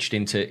stitched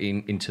into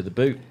the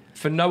boot.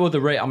 For no other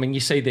reason. I mean, you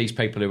see these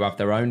people who have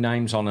their own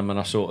names on them, and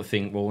I sort of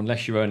think, well,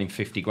 unless you're earning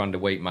 50 grand a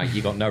week, mate,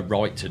 you've got no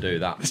right to do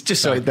that. It's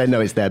just so they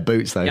know it's their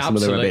boots, though. Yeah, some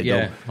absolutely, of them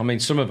are a bit I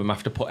mean, some of them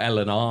have to put L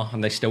and R,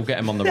 and they still get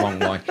them on the wrong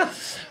way.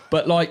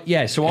 But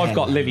so I've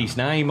got Lily's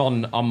name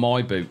on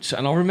my boots,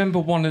 and I remember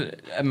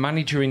a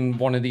manager in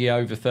one of the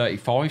over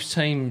 35s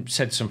team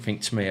said something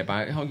to me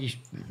about, oh, you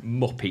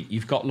muppet,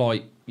 you've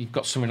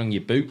got something on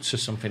your boots or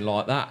something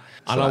like that,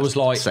 and I was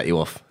like, set you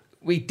off.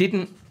 We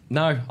didn't.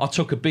 No, I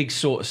took a big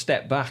sort of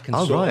step back and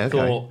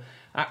thought,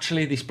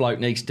 actually, this bloke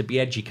needs to be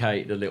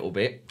educated a little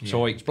bit. Yeah.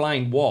 So I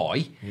explained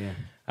why,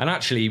 and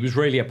actually, he was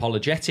really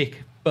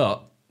apologetic.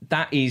 But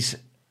that is...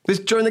 This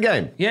during the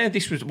game? Yeah,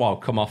 this was... Well,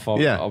 come off.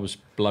 I was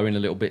blowing a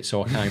little bit,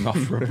 so I came off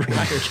for a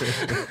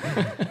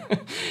break.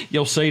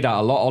 You'll see that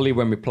a lot, Ollie,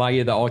 when we play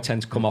you, that I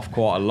tend to come off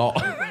quite a lot.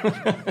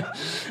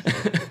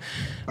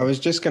 I was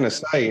just going to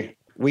say,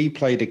 we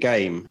played a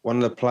game. One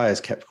of the players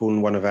kept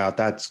calling one of our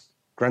dads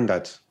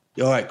Grandad.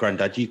 All right,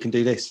 Grandad, you can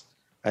do this.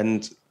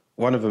 And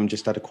one of them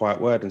just had a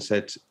quiet word and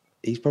said,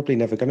 he's probably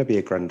never going to be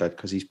a Grandad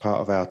because he's part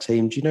of our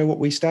team. Do you know what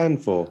we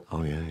stand for?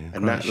 Oh, yeah.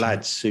 And that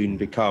lad soon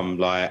become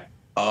like,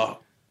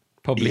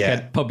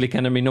 Public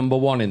enemy number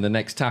one in the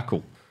next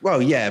tackle.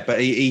 Well, yeah,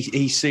 but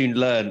he soon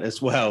learned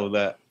as well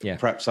that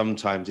perhaps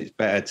sometimes it's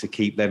better to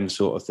keep them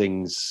sort of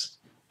things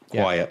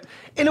quiet.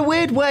 In a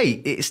weird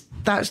way,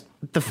 that's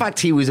the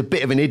fact he was a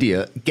bit of an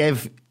idiot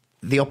gave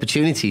the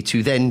opportunity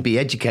to then be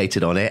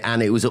educated on it,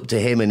 and it was up to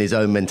him and his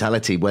own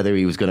mentality whether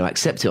he was going to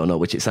accept it or not,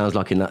 which it sounds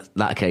like in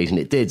that occasion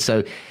it did.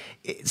 So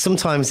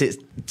sometimes it's,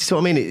 so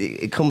I mean,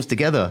 it comes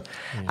together.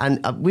 Yeah.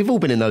 And we've all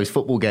been in those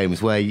football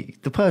games where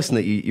the person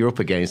that you're up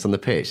against on the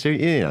pitch,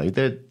 you know,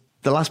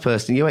 the last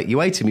person, you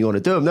hate him, you want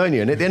to do him, don't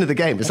you? And at the end of the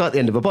game, it's like the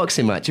end of a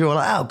boxing match. You're all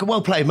like, oh,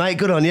 well played, mate,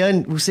 good on you,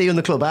 and we'll see you in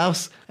the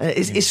clubhouse.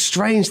 It's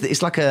strange that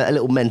it's like a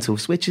little mental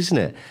switch, isn't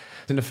it?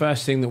 And the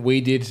first thing that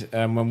we did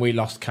when we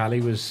lost Cali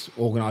was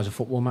organise a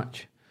football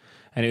match.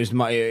 And it was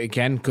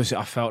because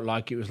I felt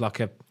like it was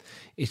like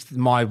it's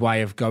my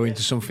way of going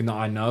to something that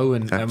I know.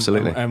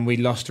 Absolutely. And we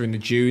lost her in the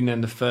June,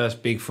 and the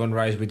first big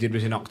fundraiser we did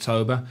was in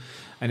October.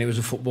 And it was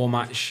a football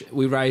match.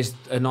 We raised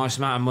a nice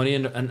amount of money,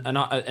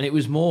 and it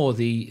was more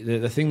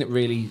the thing that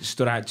really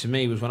stood out to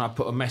me was when I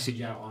put a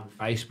message out on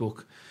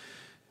Facebook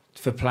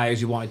for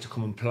players who wanted to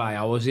come and play.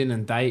 I was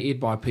inundated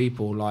by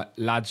people, like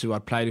lads who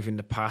I'd played with in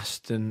the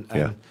past, and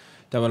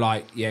they were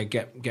like, "Yeah,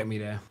 get me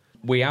there."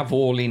 We have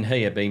all in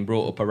here been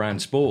brought up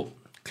around sport,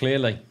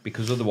 clearly,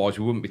 because otherwise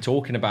we wouldn't be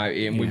talking about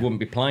it and we wouldn't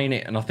be playing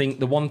it. And I think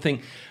the one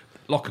thing,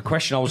 like a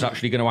question I was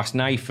actually going to ask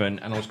Nathan,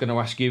 and I was going to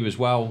ask you as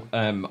well,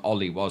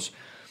 Ollie, was,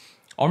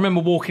 I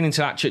remember walking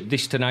into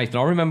this to Nathan.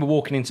 I remember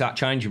walking into that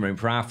changing room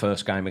for our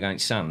first game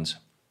against Sands,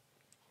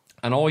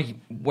 and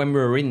when we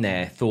were in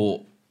there,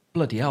 thought,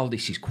 bloody hell,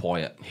 this is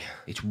quiet.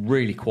 It's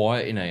really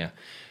quiet in here.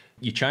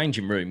 Your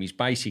changing room is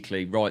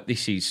basically, right,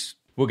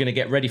 we're going to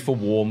get ready for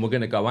warm, we're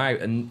going to go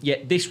out, and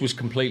yet this was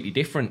completely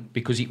different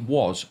because it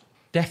was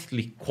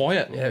deathly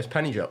quiet. Yeah, it was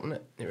penny drop,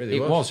 wasn't it? It really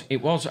was.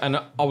 It was, and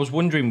I was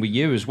wondering with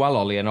you as well,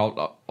 Ollie, and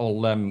I'll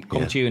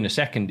come to you in a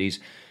second, is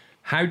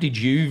how did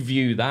you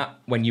view that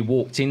when you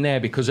walked in there?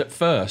 Because at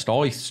first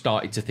I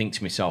started to think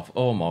to myself,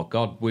 oh my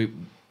God,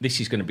 this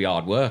is going to be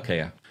hard work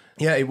here.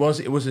 Yeah, it was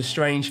a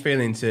strange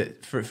feeling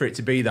for it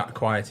to be that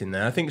quiet in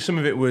there. I think some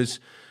of it was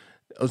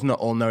us not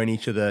all knowing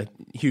each other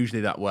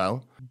hugely that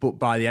well, but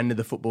by the end of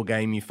the football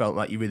game you felt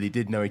like you really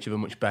did know each other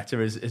much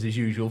better, as is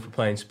usual for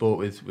playing sport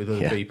with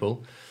other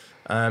people.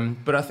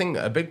 But I think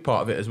a big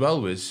part of it as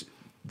well was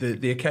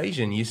the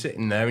occasion. You're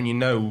sitting there and you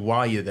know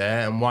why you're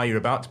there and why you're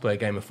about to play a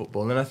game of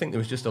football, and I think there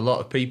was just a lot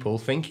of people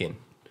thinking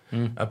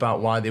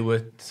about why they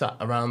were sat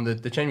around the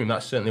changing room.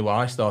 That's certainly what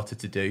I started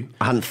to do.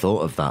 I hadn't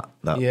thought of that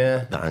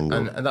angle.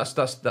 And that's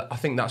I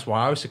think that's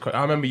why I was so quick.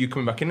 I remember you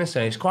coming back in and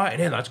saying, it's quiet in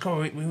here, lads, come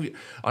on,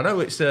 I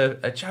know it's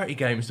a charity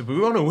game and stuff, but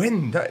we want to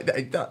win.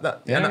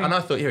 And I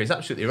thought, he's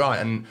absolutely right.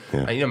 And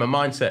you know,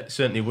 my mindset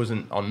certainly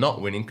wasn't on not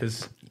winning,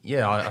 because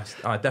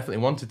I definitely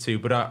wanted to,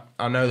 but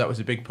I know that was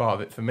a big part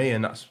of it for me,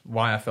 and that's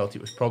why I felt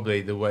it was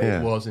probably the way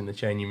it was in the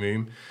changing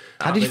room.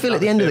 How did you feel at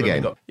the end of the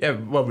game?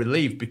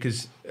 Relieved,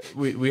 because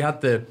we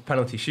had the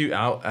penalty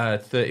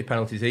shootout, 30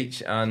 penalties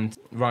each, and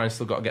Ryan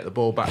still got to get the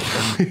ball back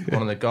from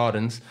one of the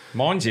gardens.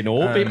 Mine's in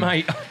orbit,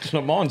 mate.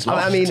 Mine's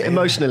lost. I mean,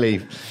 emotionally,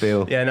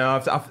 Phil. Yeah,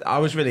 no, I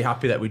was really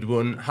happy that we'd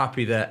won,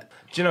 happy that...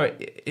 Do you know,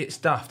 it's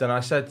daft, and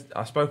I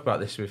spoke about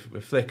this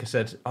with Flick. I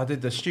said, I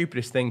did the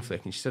stupidest thing,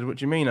 Flick, and she said, what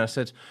do you mean? I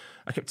said,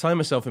 I kept telling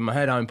myself in my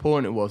head how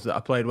important it was that I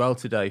played well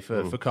today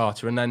for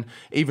Carter, and then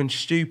even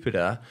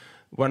stupider,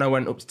 when I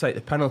went up to take the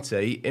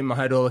penalty, in my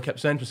head all I kept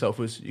saying to myself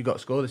was, you got to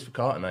score this for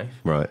Carter now.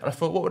 Right. And I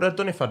thought, what would I have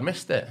done if I'd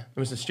missed it? It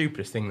was the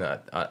stupidest thing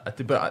that I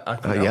did, but I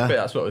couldn't help it,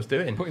 that's what I was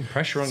doing. Putting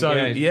pressure on. So,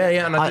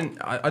 and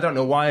I don't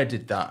know why I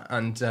did that,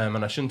 and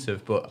I shouldn't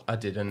have, but I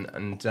did,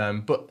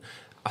 but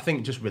I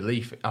think just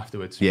relief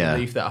afterwards. Yeah.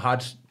 Relief that I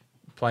had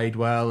played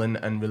well,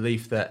 and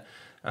relief that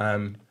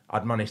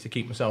I'd managed to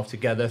keep myself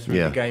together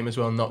through the game as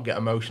well, and not get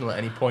emotional at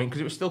any point,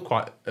 because it was still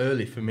quite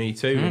early for me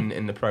too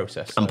in the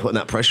process. So. And putting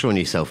that pressure on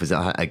yourself is,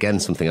 again,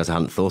 something else I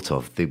hadn't thought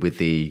of.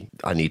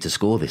 I need to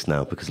score this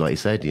now, because like you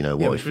said, you know,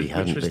 what if we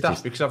hadn't? Which was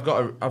tough, because I've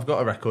got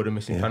a record of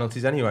missing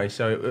penalties anyway,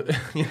 so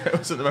it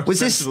wasn't the most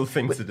sensible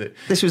thing to do.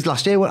 This was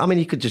last year. I mean,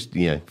 you could just,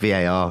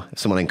 VAR,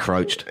 someone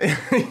encroached,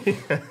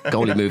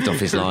 goalie moved off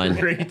his line.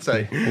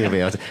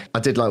 I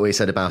did like what you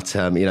said about,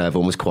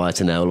 everyone was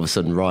quiet, and now all of a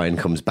sudden Ryan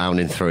comes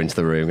bounding through into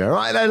the room. Go,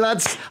 right then,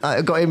 lads,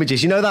 I've got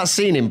images. You know that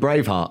scene in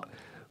Braveheart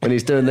when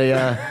he's doing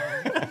the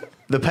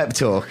pep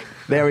talk?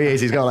 There he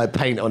is. He's got like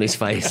paint on his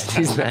face.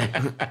 He's there.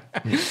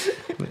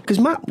 Because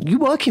Matt, you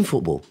work in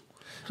football,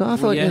 so I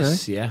thought,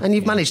 and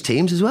you've managed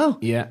teams as well.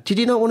 Yeah. Did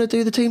you not want to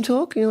do the team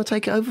talk?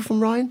 Take it over from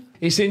Ryan?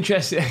 It's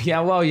interesting.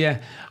 I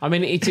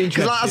mean, it's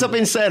interesting. Because as I've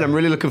been saying, I'm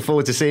really looking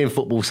forward to seeing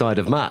football side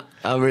of Matt.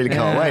 I really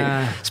can't wait.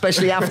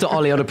 Especially after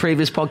Ollie on a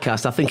previous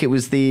podcast. I think it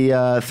was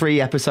the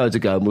 3 episodes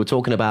ago, and we were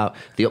talking about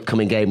the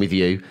upcoming game with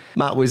you.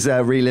 Matt was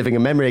reliving a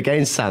memory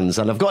against Sands,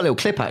 and I've got a little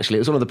clip, actually. It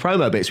was one of the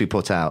promo bits we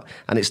put out,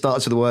 and it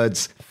starts with the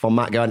words from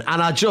Matt going,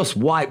 and I just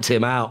wiped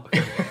him out.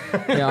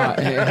 It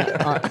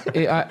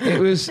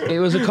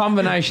was a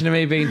combination of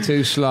me being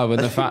too slow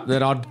and the fact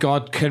that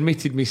I'd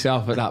committed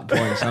myself at that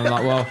point. So I'm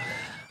like, well...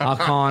 I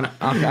can't.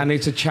 And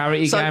it's a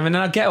charity game, and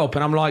then I get up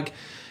and I'm like,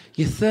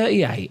 "You're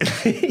 38.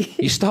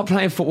 You stopped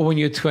playing football when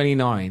you're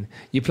 29.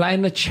 You're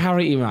playing a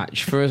charity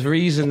match for a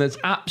reason that's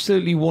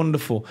absolutely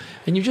wonderful,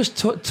 and you just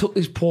took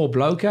this poor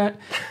bloke out."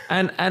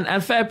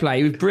 And fair play,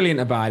 he was brilliant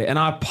about it, and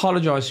I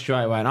apologised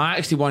straight away. And I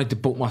actually wanted to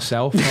book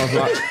myself. I was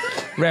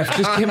like, "Ref,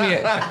 just give me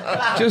it,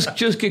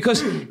 just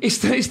because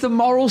it's the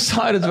moral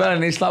side as well."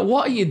 And it's like,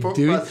 what are you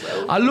doing?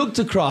 I looked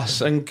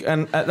across, and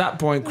at that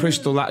point,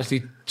 Crystal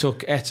actually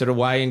took Etta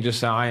away and just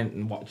said, I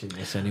ain't watching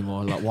this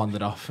anymore, like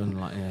wandered off and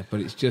like, yeah, but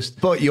it's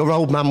just... But your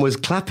old man was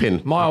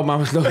clapping. My old man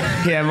was looking,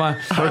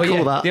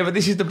 that. Yeah, but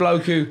this is the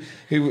bloke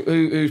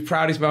whose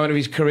proudest moment of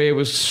his career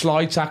was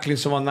slide tackling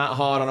someone that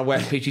hard on a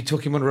wet pitch. He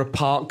took him under a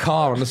parked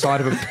car on the side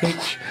of a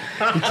pitch.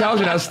 He tells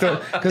me that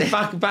stuff, because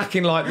back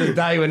in like the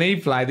day when he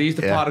played, they used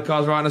to park the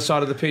cars right on the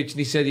side of the pitch, and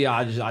he said, yeah,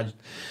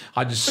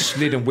 I just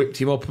slid and whipped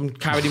him up and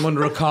carried him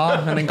under a car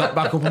and then got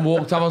back up and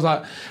walked off. I was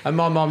like, and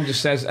my mum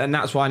just says, and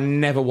that's why I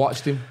never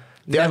watched him.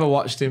 Never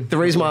watched him. The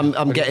reason why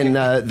I'm getting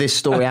this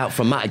story out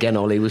from Matt again,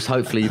 Ollie, was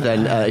hopefully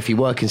then, if you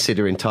were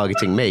considering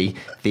targeting me,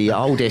 the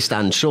oldest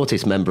and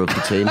shortest member of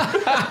the team,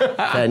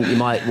 then you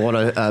might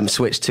want to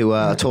switch to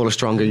a taller,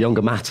 stronger,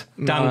 younger Matt.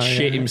 Dan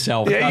shit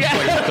himself. That's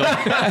what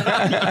he's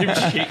done. You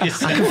shit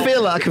yourself.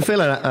 I can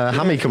feel a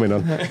hammy coming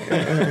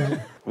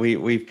on.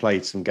 We've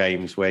played some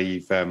games where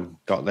you've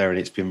got there and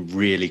it's been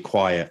really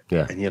quiet.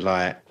 Yeah. And you're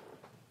like,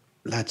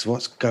 lads,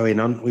 what's going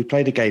on? We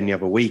played a game the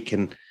other week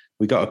and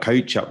we got a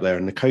coach up there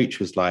and the coach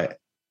was like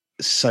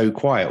so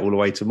quiet all the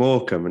way to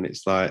Morecambe. And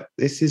it's like,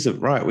 this isn't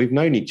right. We've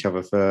known each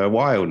other for a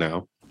while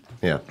now.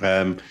 Yeah.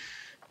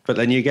 But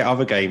then you get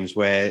other games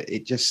where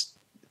it just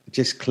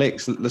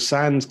clicks. The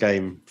Sands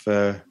game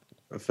for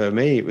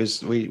me, it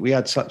was we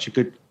had such a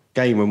good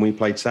game when we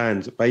played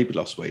Sands at Baby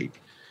last week.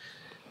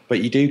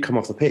 But you do come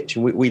off the pitch,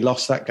 and we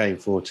lost that game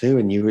 4-2,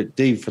 and you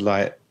do for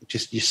like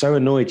just you're so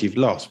annoyed you've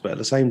lost, but at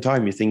the same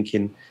time you're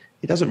thinking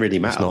it doesn't really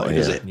matter,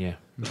 does it? Yeah.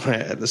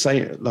 Like, at the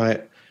same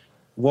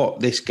what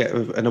this get,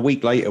 and a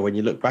week later when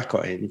you look back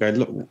at it and you go,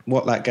 look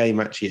what that game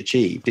actually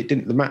achieved. It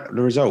didn't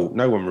the result.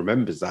 No one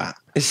remembers that.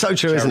 It's so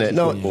true, isn't it?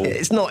 No,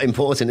 it's not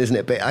important, isn't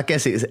it? But I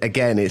guess it's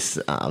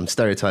I'm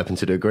stereotyping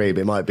to a degree,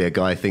 but it might be a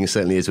guy thing. It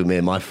certainly is with me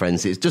and my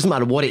friends. It doesn't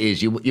matter what it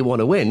is, you want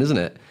to win, doesn't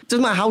it? It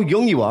doesn't matter how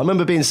young you are. I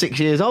remember being 6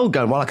 years old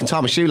going, well, I can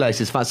tie my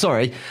shoelaces fast.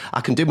 Sorry,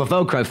 I can do my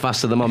Velcro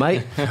faster than my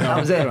mate. That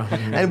was it.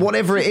 And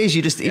whatever it is,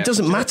 it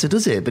doesn't matter,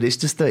 does it? But it's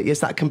just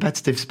it's that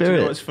competitive spirit. Do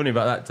you know what's funny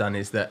about that, Dan,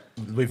 is that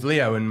with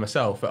Leo and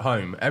myself at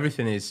home,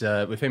 everything is,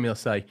 with him he'll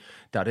say,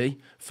 Daddy,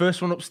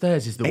 first one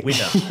upstairs is the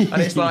winner.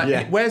 And it's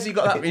like, where's he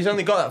got that? He's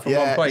only got that from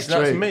one place.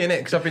 And that's me, innit?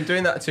 Because I've been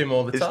doing that to him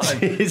all the time.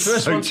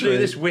 First one to do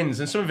this wins.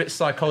 And some of it's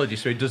psychology,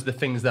 so he does the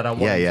things that I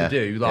want him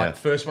to do. Like,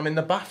 first one in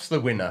the bath's the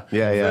winner.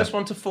 First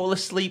one to fall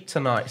asleep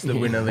tonight's the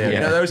winner, Leo. You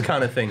know, those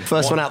kind of things.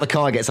 First one out the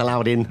car gets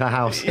allowed in the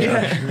house.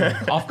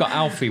 I've got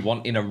Alfie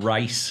wanting a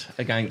race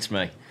against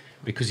me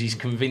because he's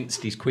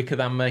convinced he's quicker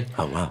than me.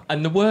 Oh, wow.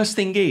 And the worst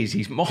thing is,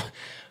 he's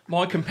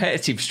my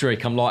competitive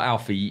streak, I'm like,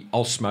 Alfie,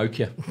 I'll smoke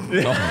you.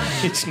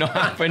 It's not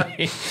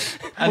happening.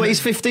 Well, he's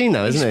 15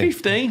 though, isn't he? He's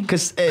 15.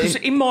 Because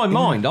in my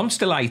mind, I'm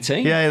still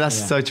 18. Yeah,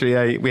 that's so true.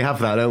 Yeah, we have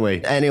that, don't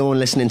we? Anyone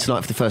listening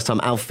tonight for the first time,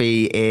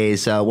 Alfie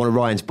is one of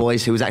Ryan's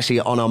boys who was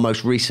actually on our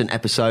most recent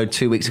episode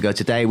 2 weeks ago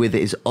today with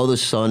his other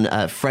son,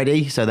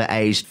 Freddie. So they're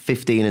aged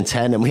 15 and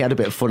 10. And we had a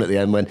bit of fun at the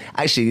end when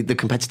actually the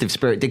competitive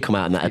spirit did come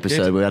out in that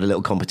episode. We had a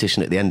little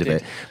competition at the end of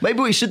it. Maybe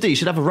what you should do, you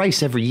should have a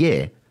race every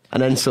year.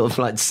 And then sort of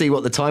like see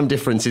what the time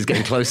difference is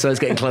getting closer. It's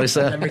getting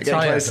closer. And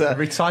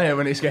retire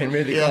when it's getting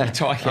really close.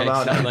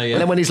 Exactly, And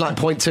then when he's like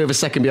 0.2 of a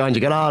second behind,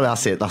 you go,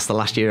 that's it. That's the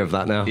last year of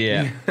that now.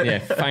 Yeah.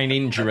 Feign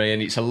injury,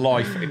 and it's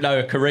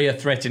a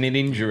career-threatening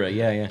injury.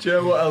 Yeah. Do you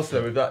know what else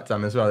though with that,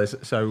 Dan, as well?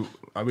 So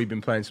we've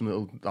been playing some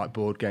little like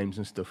board games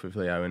and stuff with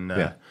Leo,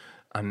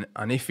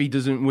 and if he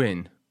doesn't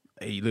win,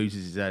 he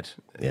loses his head.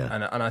 Yeah.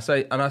 And I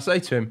say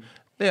to him,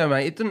 Leo,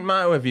 mate, it doesn't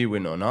matter whether you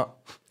win or not.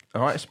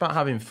 All right, it's about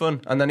having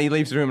fun. And then he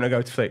leaves the room and I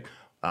go to Flick,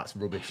 that's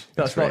rubbish.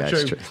 That's not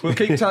true. We'll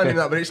keep telling him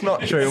that, but it's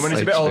not true. And when he's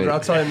a bit older, I'll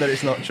tell him that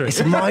it's not true. It's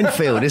a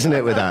minefield, isn't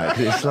it, with that?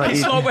 It's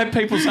like when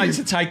people say it's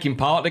a taking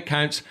part that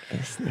counts.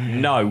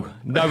 No,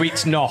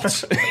 it's not.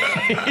 It's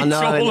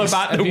all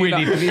about the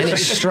winning. And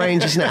it's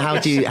strange, isn't it? How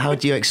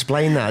do you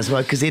explain that as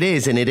well? Because it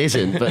is and it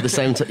isn't. But at the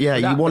same time,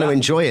 you want to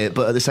enjoy it,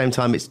 but at the same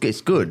time,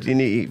 it's good.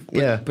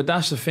 But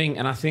that's the thing.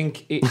 And I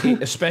think,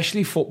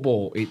 especially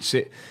football,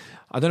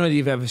 I don't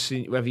know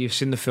whether you've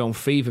seen the film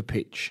Fever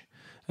Pitch,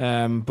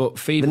 but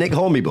Fever, the Nick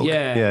Hornby book.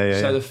 Yeah.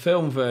 So the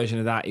film version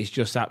of that is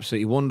just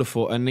absolutely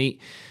wonderful, and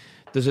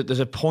there's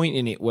a point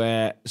in it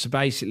where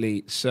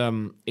basically it's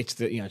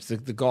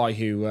the guy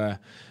who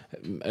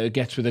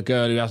gets with a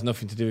girl who has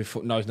nothing to do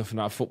with knows nothing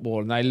about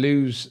football, and they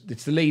lose.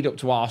 It's the lead up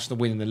to Arsenal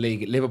winning the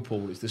league at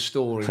Liverpool. It's the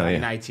story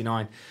in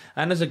 '89,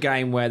 and there's a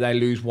game where they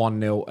lose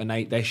 1-0, and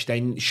they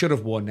should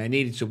have won. They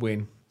needed to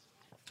win.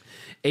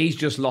 He's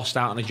just lost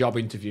out on a job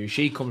interview.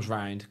 She comes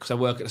round, because I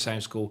work at the same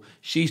school.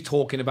 She's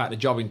talking about the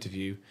job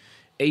interview.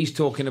 He's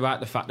talking about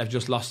the fact they've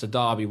just lost the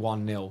derby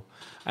 1-0.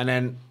 And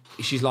then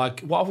she's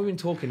like, what have we been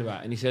talking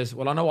about? And he says,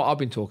 well, I know what I've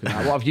been talking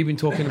about. What have you been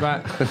talking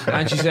about?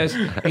 And she says,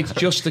 it's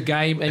just a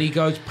game. And he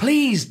goes,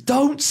 please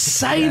don't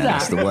say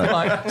that.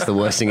 It's the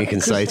worst thing you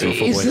can say to a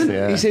footballer.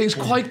 Yeah. He said it's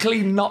quite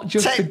clearly not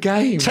just a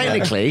game.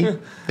 Technically,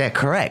 they're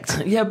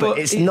correct. Yeah, but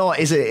it's not,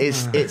 is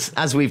it? It's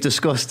as we've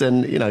discussed,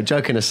 and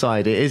joking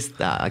aside, it is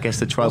that, I guess,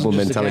 the tribal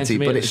mentality.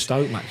 But it's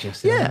Stoke match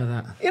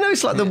yesterday.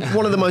 It's like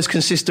one of the most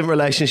consistent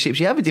relationships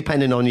you have,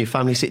 depending on your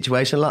family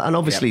situation. And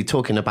obviously,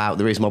 talking about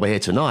the reason why we're here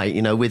tonight,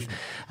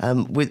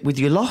 with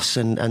your loss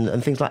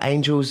and things like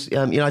Angels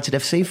United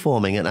FC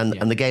forming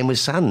and the game with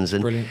Sands.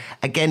 And brilliant.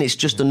 Again, it's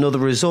just another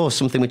resource,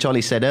 something which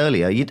Olly said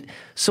earlier.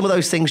 Some of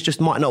those things just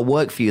might not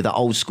work for you, that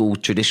old school,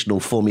 traditional,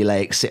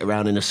 formulaic, sit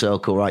around in a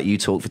circle, right, you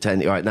talk for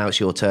 10, right, now it's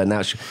your turn.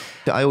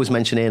 I always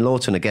mention Ian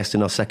Lawton, a guest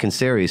in our second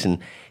series, and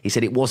he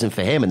said it wasn't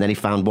for him, and then he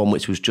found one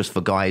which was just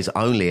for guys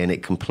only, and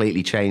it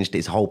completely changed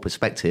his whole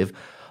perspective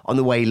on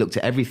the way he looked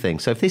at everything.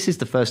 So if this is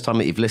the first time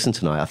that you've listened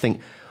tonight, I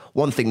think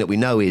one thing that we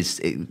know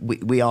is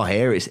we are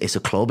here. It's a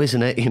club,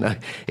 isn't it?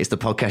 It's the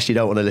podcast you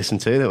don't want to listen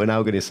to that we're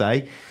now going to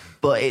say.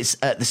 But it's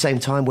at the same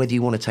time, whether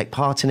you want to take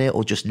part in it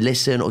or just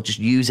listen or just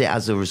use it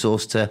as a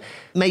resource to,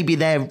 maybe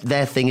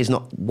their thing is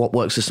not what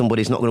works for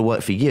somebody, is not going to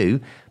work for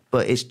you.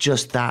 But it's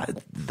just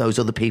that those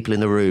other people in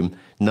the room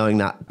knowing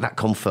that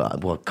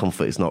comfort. Well,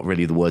 comfort is not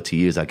really the word to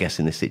use, I guess,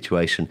 in this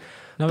situation.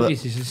 No, but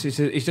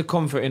it's a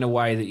comfort in a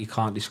way that you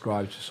can't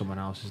describe to someone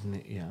else, isn't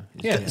it?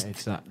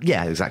 It's that.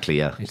 Yeah, exactly.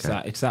 Yeah,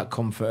 it's that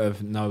comfort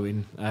of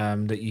knowing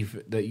that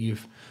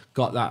you've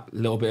got that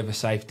little bit of a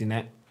safety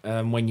net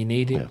when you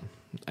need it,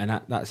 and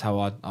that's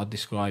how I'd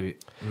describe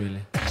it.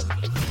 Really,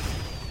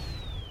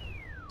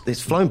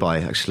 it's flown by.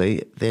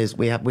 Actually,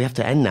 we have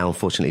to end now,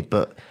 unfortunately.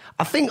 But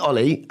I think,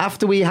 Olly,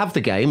 after we have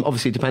the game,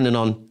 obviously depending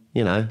on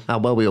how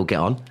well we all get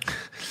on.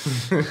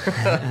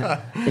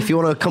 If you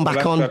want to come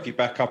back on,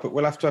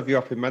 we'll have to have you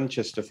up in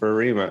Manchester for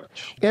a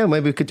rematch. Yeah,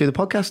 maybe we could do the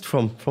podcast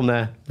from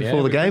there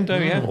before the game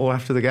or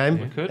after the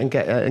game, and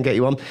get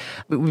you on.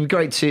 It would be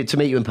great to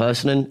meet you in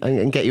person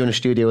and get you in a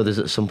studio with us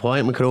at some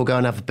point. We could all go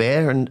and have a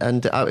beer, and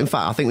in fact,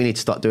 I think we need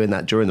to start doing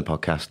that during the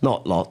podcast.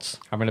 Not lots,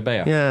 having a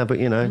beer. Yeah, but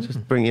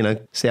just bring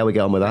see how we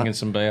get on with that. Bringing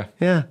some beer.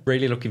 Yeah,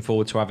 really looking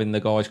forward to having the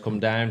guys come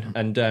down,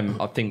 and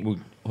I think we'll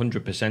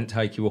 100%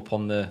 take you up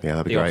on the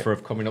offer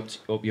of coming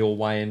up your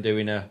way and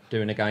doing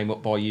a game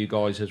up by you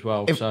guys as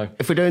well.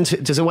 If we're doing,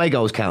 does away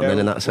goals count then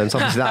in that sense?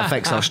 Obviously that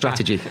affects our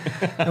strategy.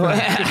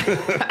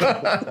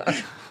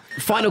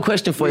 Final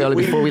question for you, Olly,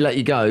 before we let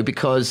you go,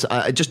 because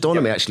it just dawned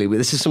on me, actually.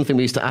 This is something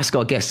we used to ask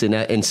our guests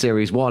in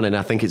Series 1, and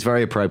I think it's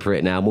very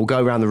appropriate now. And we'll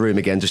go around the room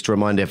again just to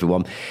remind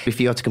everyone. If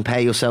you had to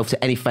compare yourself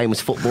to any famous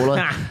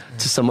footballer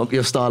to sum up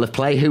your style of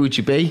play, who would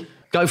you be?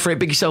 Go for it,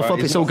 big yourself up,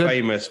 it's all good.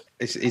 Famous.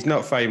 He's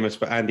not famous,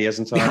 but Andy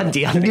Hesseltine.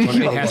 Andy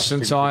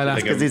Hesseltine.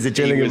 Because he's a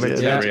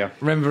Gillingham.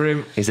 Remember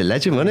him? He's a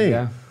legend, wasn't he?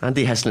 Yeah.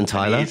 Andy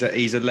Hesseltine.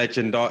 He's a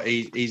legend.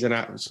 He's an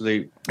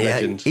absolute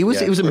legend. He was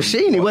a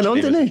machine. He went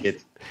on, didn't he?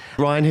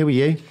 Ryan, who are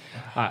you?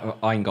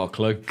 I ain't got a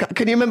clue.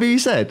 Can you remember who you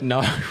said? No.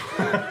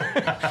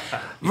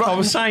 If I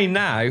was saying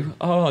now,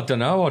 I don't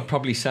know. I'd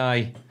probably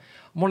say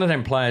I'm one of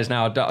them players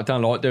now. I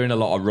don't like doing a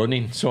lot of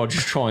running, so I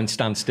just try and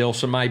stand still.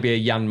 So maybe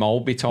a Jan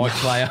Molby type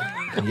player.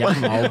 Jan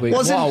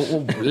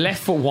Molby.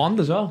 Left foot wand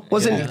as well.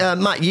 Wasn't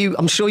Matt?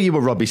 I'm sure you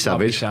were Robbie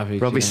Savage.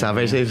 Robbie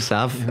Savage. He was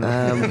Sav.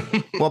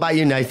 What about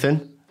you,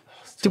 Nathan?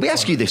 Did we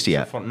ask you this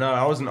yet? No,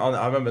 I wasn't on.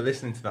 I remember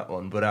listening to that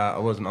one, but I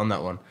wasn't on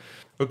that one.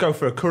 We'll go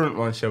for a current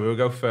one, shall we? We'll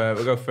go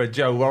for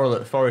Joe Worrell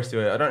at Forest.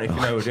 I don't know if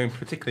you know, we're doing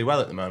particularly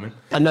well at the moment.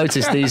 I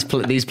noticed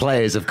these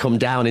players have come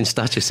down in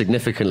stature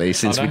significantly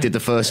since we did the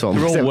first one.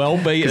 They're all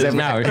well beaters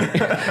now.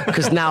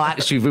 Because now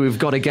actually we've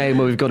got a game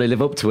where we've got to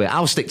live up to it.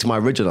 I'll stick to my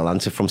original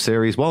answer from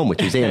Series 1,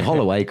 which is Ian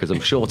Holloway, because I'm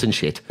short and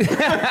shit.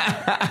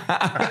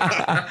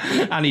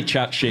 And he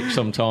chats shit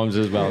sometimes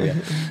as well, yeah.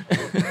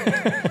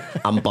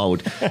 I'm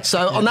bold.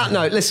 So on that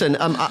note, listen,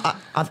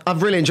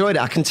 I've really enjoyed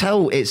it. I can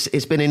tell it's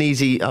been an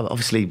easy,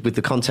 obviously with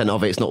the content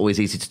of it, it's not always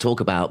easy to talk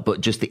about,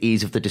 but just the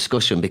ease of the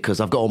discussion, because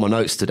I've got all my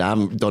notes today. I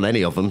haven't done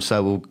any of them,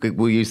 so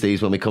we'll use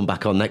these when we come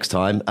back on next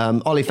time.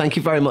 Olly, thank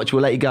you very much.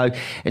 We'll let you go.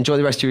 Enjoy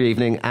the rest of your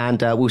evening,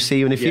 and we'll see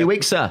you in a few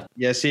weeks, sir.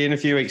 Yeah, see you in a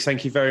few weeks.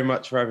 Thank you very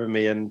much for having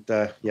me, and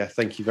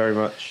thank you very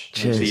much.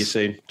 Cheers. See you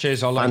soon.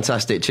 Cheers, Olly.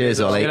 Fantastic. Cheers,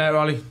 Olly. See you later,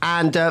 Olly.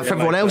 And for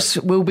everyone else,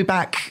 we'll be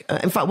back.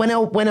 In fact, when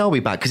are we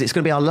back? Because it's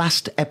going to be our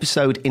last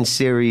episode in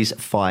Series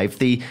 5.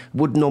 The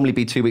would normally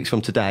be 2 weeks from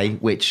today,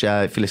 which,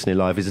 if you're listening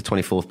live, is the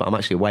 24th, but I'm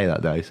actually away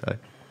that day, so...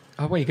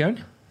 Oh, where are you going?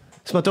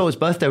 It's my daughter's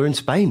birthday. We're in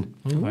Spain.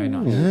 Very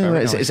nice. Yeah,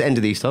 Very it's the end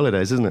of the Easter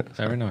holidays, isn't it?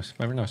 Very nice.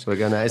 Very nice. We're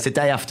going. It's the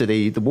day after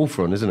the Wolf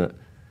Run, isn't it?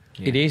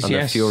 It is, and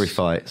yes. the Fury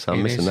fight, so I'm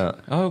It missing is. that.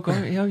 Oh,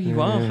 God, yeah, you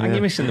are. And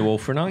you're missing the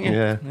Wolfram, aren't you?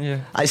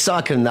 Yeah. It's so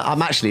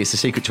it's a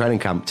secret training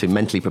camp to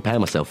mentally prepare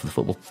myself for the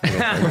football.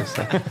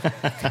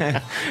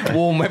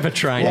 Warm weather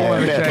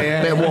training.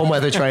 Bit of warm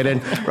weather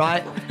training.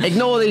 Right,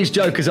 ignore these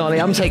jokers,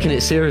 Ollie. I'm taking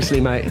it seriously,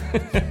 mate.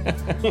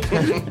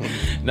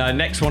 No,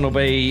 next one will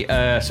be,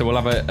 so we'll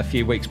have a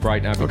few weeks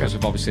break now because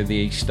of obviously the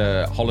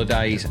Easter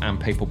holidays and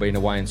people being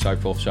away and so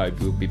forth, so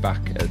we'll be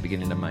back at the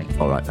beginning of May.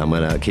 All right, I'm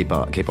going to keep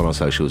on our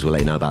socials. We'll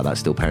let you know about that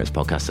Still Parents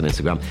podcast on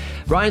Instagram.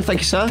 Ryan, thank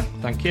you, sir.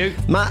 Thank you.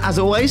 Matt, as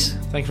always.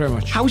 Thank you very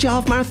much. How was your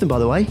half marathon, by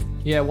the way?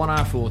 Yeah, 1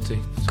 hour 40.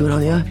 Good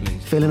on you.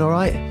 Feeling all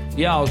right?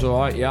 Yeah, I was all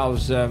right. Yeah, I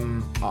was.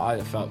 I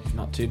felt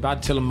not too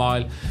bad till a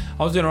mile.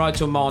 I was doing all right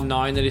till mile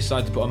 9. They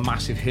decided to put a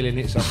massive hill in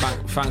it. So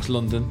thanks,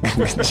 London.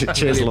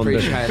 Cheers, really London.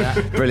 Appreciate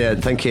that.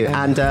 Brilliant, thank you.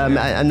 And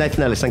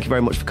Nathan Ellis, thank you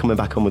very much for coming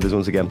back on with us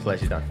once again.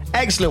 Pleasure, Dan.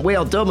 Excellent. We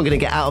are done. We're going to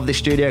get out of this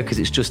studio because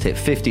it's just hit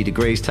 50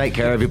 degrees. Take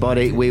care,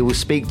 everybody. We will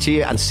speak to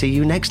you and see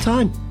you next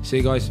time. See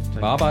you guys.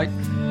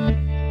 Bye-bye.